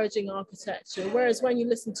emerging architecture. Whereas when you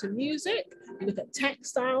listen to music, you look at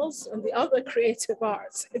textiles and the other creative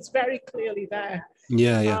arts, it's very clearly there.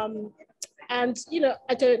 And,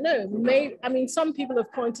 I don't know, some people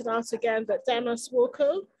have pointed out again that Demis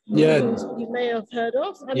Woko, who you may have heard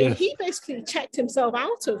of, he basically checked himself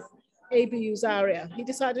out of ABU's area. He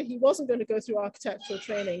decided he wasn't going to go through architectural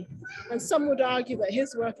training. And some would argue that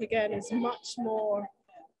his work, again, is much more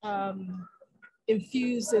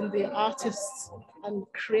infused in the artistry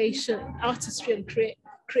and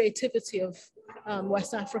creativity of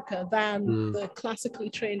West Africa than the classically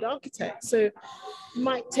trained architect. So you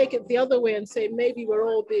might take it the other way and say maybe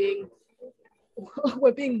we're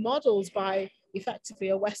being modeled by effectively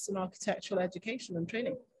a Western architectural education and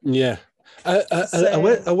training. Yeah.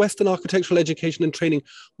 A Western architectural education and training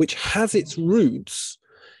which has its roots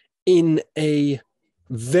in a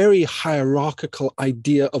very hierarchical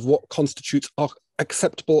idea of what constitutes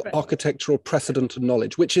acceptable architectural precedent and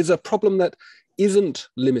knowledge, which is a problem that isn't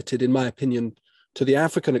limited, in my opinion, to the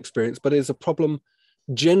African experience, but is a problem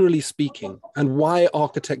generally speaking, and why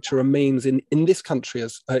architecture remains in this country,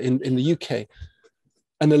 as in the UK,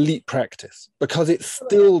 an elite practice, because it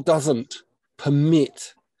still doesn't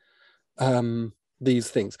permit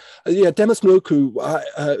these things. Demis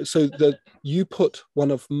Mwoku, you put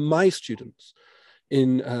one of my students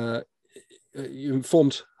in, you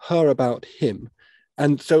informed her about him.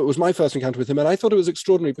 And so it was my first encounter with him. And I thought it was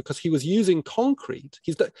extraordinary because he was using concrete.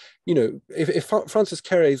 If Francis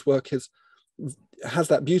Queré's work has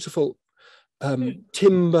that beautiful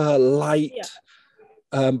timber light,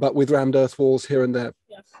 but with rammed earth walls here and there.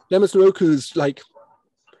 Yeah. Demis Mwoku's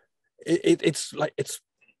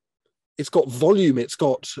it's got volume, it's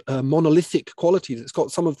got monolithic qualities, it's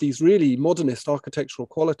got some of these really modernist architectural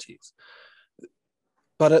qualities,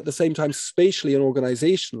 but at the same time, spatially and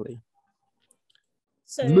organizationally.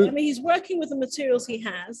 So, he's working with the materials he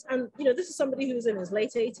has, and this is somebody who's in his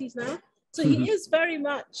late 80s now. So he is very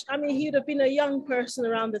much, he'd have been a young person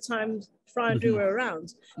around the time Fra and Drew were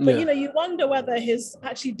around. But, you wonder whether his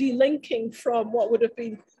actually delinking from what would have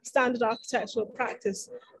been standard architectural practice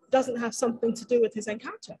doesn't have something to do with his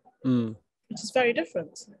encounter, which is very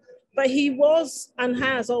different. But he was and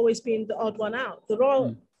has always been the odd one out.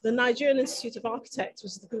 The Nigerian Institute of Architects,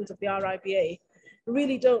 which is the equivalent of the RIBA,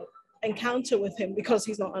 really don't encounter with him because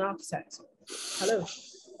he's not an architect. Hello.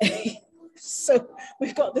 So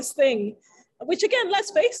we've got this thing, which again, let's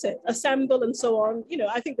face it, assemble and so on.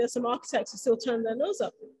 I think there's some architects who still turn their nose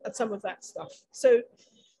up at some of that stuff. So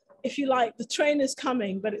if you like, the train is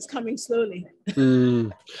coming, but it's coming slowly.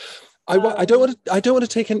 I don't want to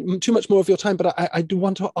take in too much more of your time, but I do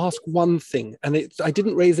want to ask one thing, and I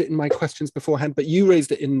didn't raise it in my questions beforehand, but you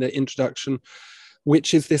raised it in the introduction,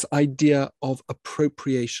 which is this idea of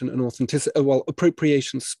appropriation and authenticity. Well,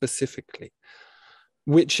 appropriation specifically,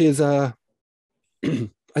 which is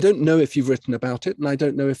I don't know if you've written about it, and I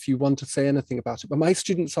don't know if you want to say anything about it, but my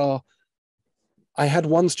students I had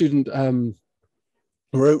one student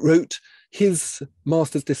wrote his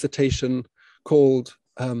master's dissertation called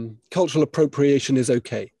Cultural Appropriation is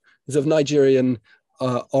Okay. He's of Nigerian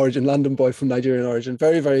origin, London boy from Nigerian origin,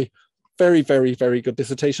 very, very, very, very, very good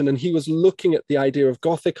dissertation. And he was looking at the idea of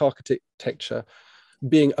Gothic architecture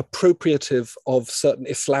being appropriative of certain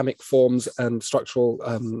Islamic forms and structural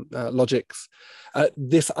logics.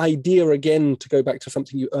 This idea, again, to go back to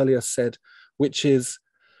something you earlier said, which is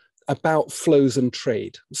about flows and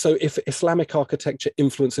trade. So if Islamic architecture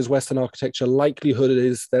influences Western architecture, likelihood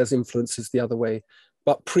is there's influences the other way.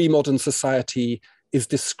 But pre-modern society is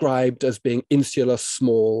described as being insular,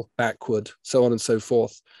 small, backward, so on and so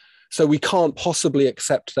forth. So we can't possibly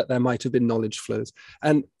accept that there might have been knowledge flows.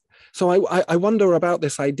 And so I wonder about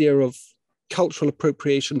this idea of cultural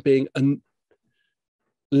appropriation being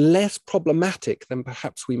less problematic than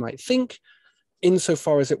perhaps we might think,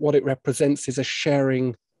 insofar as what it represents is a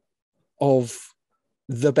sharing of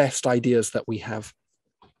the best ideas that we have.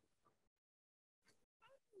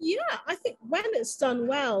 Yeah, I think when it's done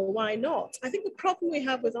well, why not? I think the problem we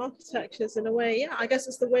have with architecture is, in a way, I guess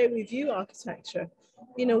it's the way we view architecture.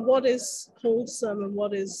 What is wholesome and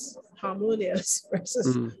what is harmonious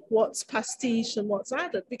versus what's pastiche and what's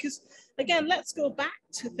added. Because again, let's go back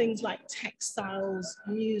to things like textiles,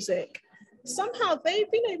 music. Somehow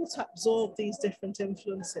they've been able to absorb these different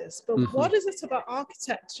influences. But what is it about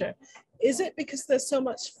architecture? Is it because there's so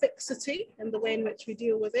much fixity in the way in which we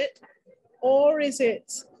deal with it? Or is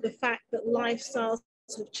it the fact that lifestyles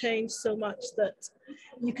have changed so much that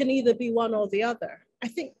you can either be one or the other? I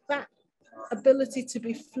think that ability to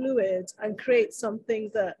be fluid and create something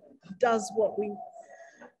that does what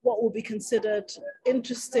will be considered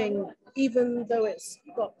interesting, even though it's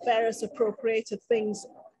got various appropriated things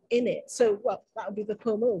in it. So, that would be the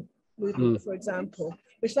Pomo movement, for example.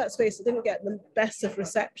 which, let's face it, didn't get the best of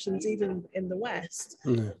receptions even in the West.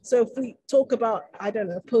 Mm. So if we talk about, I don't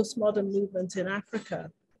know, postmodern movement in Africa,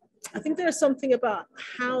 I think there's something about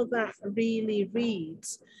how that really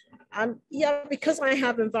reads. And yeah, because I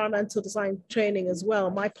have environmental design training as well,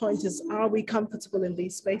 my point is, are we comfortable in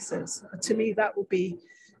these spaces? To me, that would be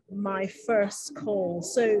my first call.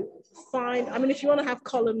 So fine, I mean, if you want to have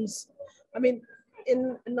columns, I mean,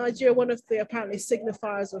 in Nigeria, one of the apparently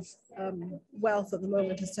signifiers of wealth at the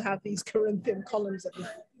moment is to have these Corinthian columns at the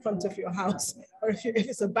front of your house, or if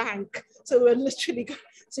it's a bank. So we're literally,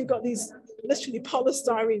 so you've got these literally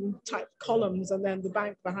polystyrene type columns, and then the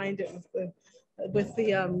bank behind it with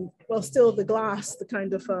the well, still the glass, the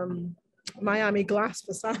kind of Miami glass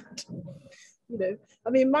facade. You know,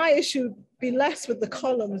 I mean, my issue would be less with the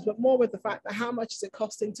columns, but more with the fact that how much is it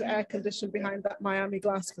costing to air condition behind that Miami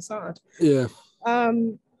glass facade? Yeah.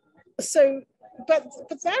 So, but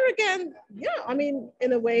there again, yeah, I mean,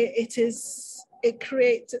 in a way, it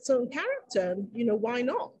creates its own character. You know, why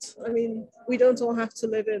not? I mean, we don't all have to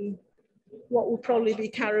live in what will probably be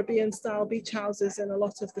Caribbean style beach houses in a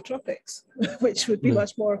lot of the tropics, which would be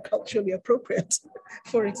much more culturally appropriate,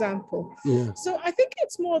 for example. Yeah. So I think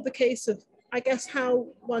it's more the case of, I guess, how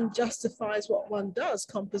one justifies what one does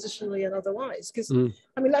compositionally and otherwise. Because,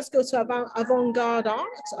 I mean, let's go to avant-garde art,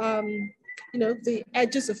 you know, the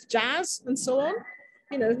edges of jazz and so on.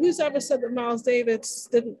 You know, who's ever said that Miles Davis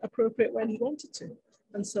didn't appropriate when he wanted to,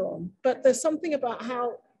 and so on. But there's something about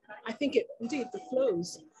how I think it, indeed, the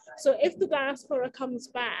flows. So if the diaspora comes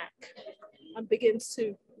back and begins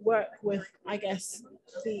to work with, I guess,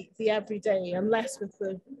 the everyday, and less with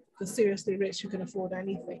the seriously rich who can afford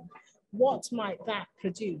anything, what might that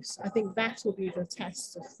produce? I think that will be the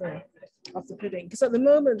test of the pudding. Because at the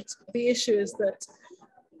moment, the issue is that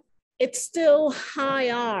it's still high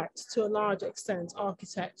art to a large extent,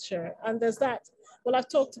 architecture. And there's that, well, I've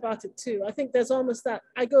talked about it too. I think there's almost that,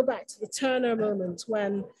 I go back to the Turner moment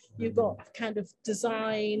when you got kind of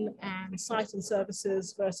design and site and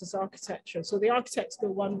services versus architecture. So the architects go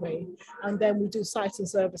one way, and then we do site and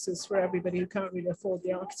services for everybody who can't really afford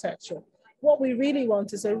the architecture. What we really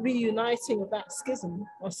want is a reuniting of that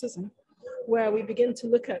schism, where we begin to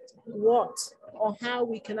look at what or how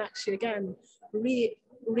we can actually, again,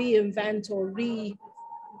 reinvent or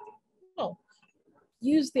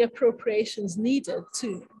use the appropriations needed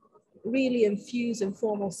to really infuse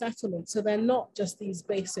informal settlement. So they're not just these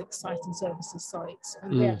basic site and services sites,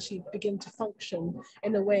 and they actually begin to function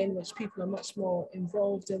in a way in which people are much more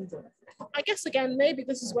involved in them. I guess, again, maybe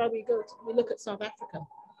this is where we look at South Africa,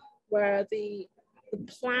 where the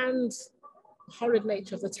planned horrid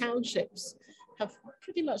nature of the townships have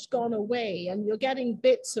pretty much gone away, and you're getting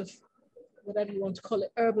bits of whatever you want to call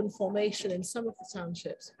it, urban formation in some of the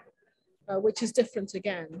townships, which is different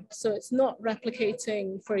again. So it's not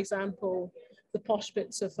replicating, for example, the posh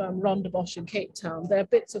bits of Rondebosch in Cape Town. There are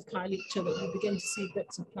bits of Khayelitsha that you begin to see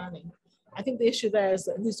bits of planning. I think the issue there is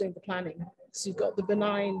that who's doing the planning? So you've got the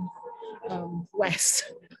benign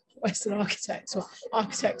Western architects, or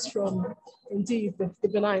architects from, indeed, the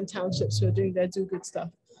benign townships who are doing their do-good stuff,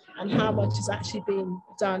 and how much is actually being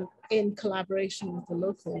done in collaboration with the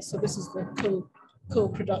locals. So this is the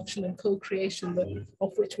co-production and co-creation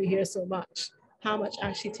of which we hear so much. How much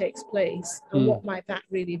actually takes place, and what might that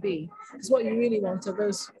really be? Because what you really want are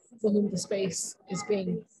those for whom the space is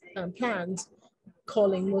being planned,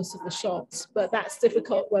 calling most of the shots. But that's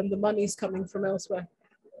difficult when the money's coming from elsewhere.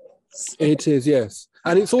 It is, yes.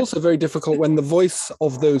 And it's also very difficult when the voice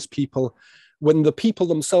of those people, when the people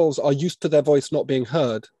themselves are used to their voice not being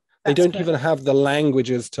heard, they don't even have the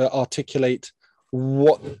languages to articulate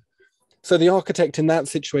what. So the architect in that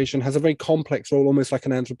situation has a very complex role, almost like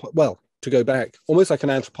an almost like an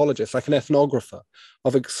anthropologist, like an ethnographer,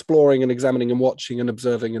 of exploring and examining and watching and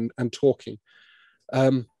observing and talking.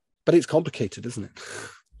 But it's complicated, isn't it?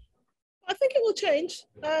 I think it will change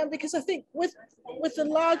because I think with the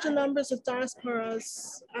larger numbers of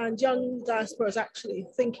diasporas and young diasporas actually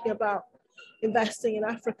thinking about investing in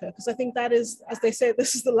Africa, because I think that is, as they say,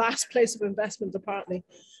 this is the last place of investment apparently.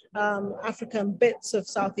 Africa and bits of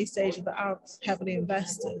Southeast Asia that aren't heavily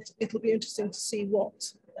invested. It'll be interesting to see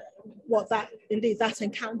what that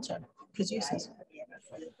encounter produces.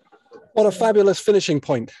 What a fabulous finishing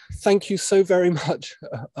point. Thank you so very much,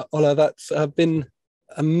 Ola. That's been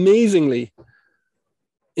amazingly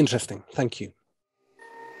interesting. Thank you.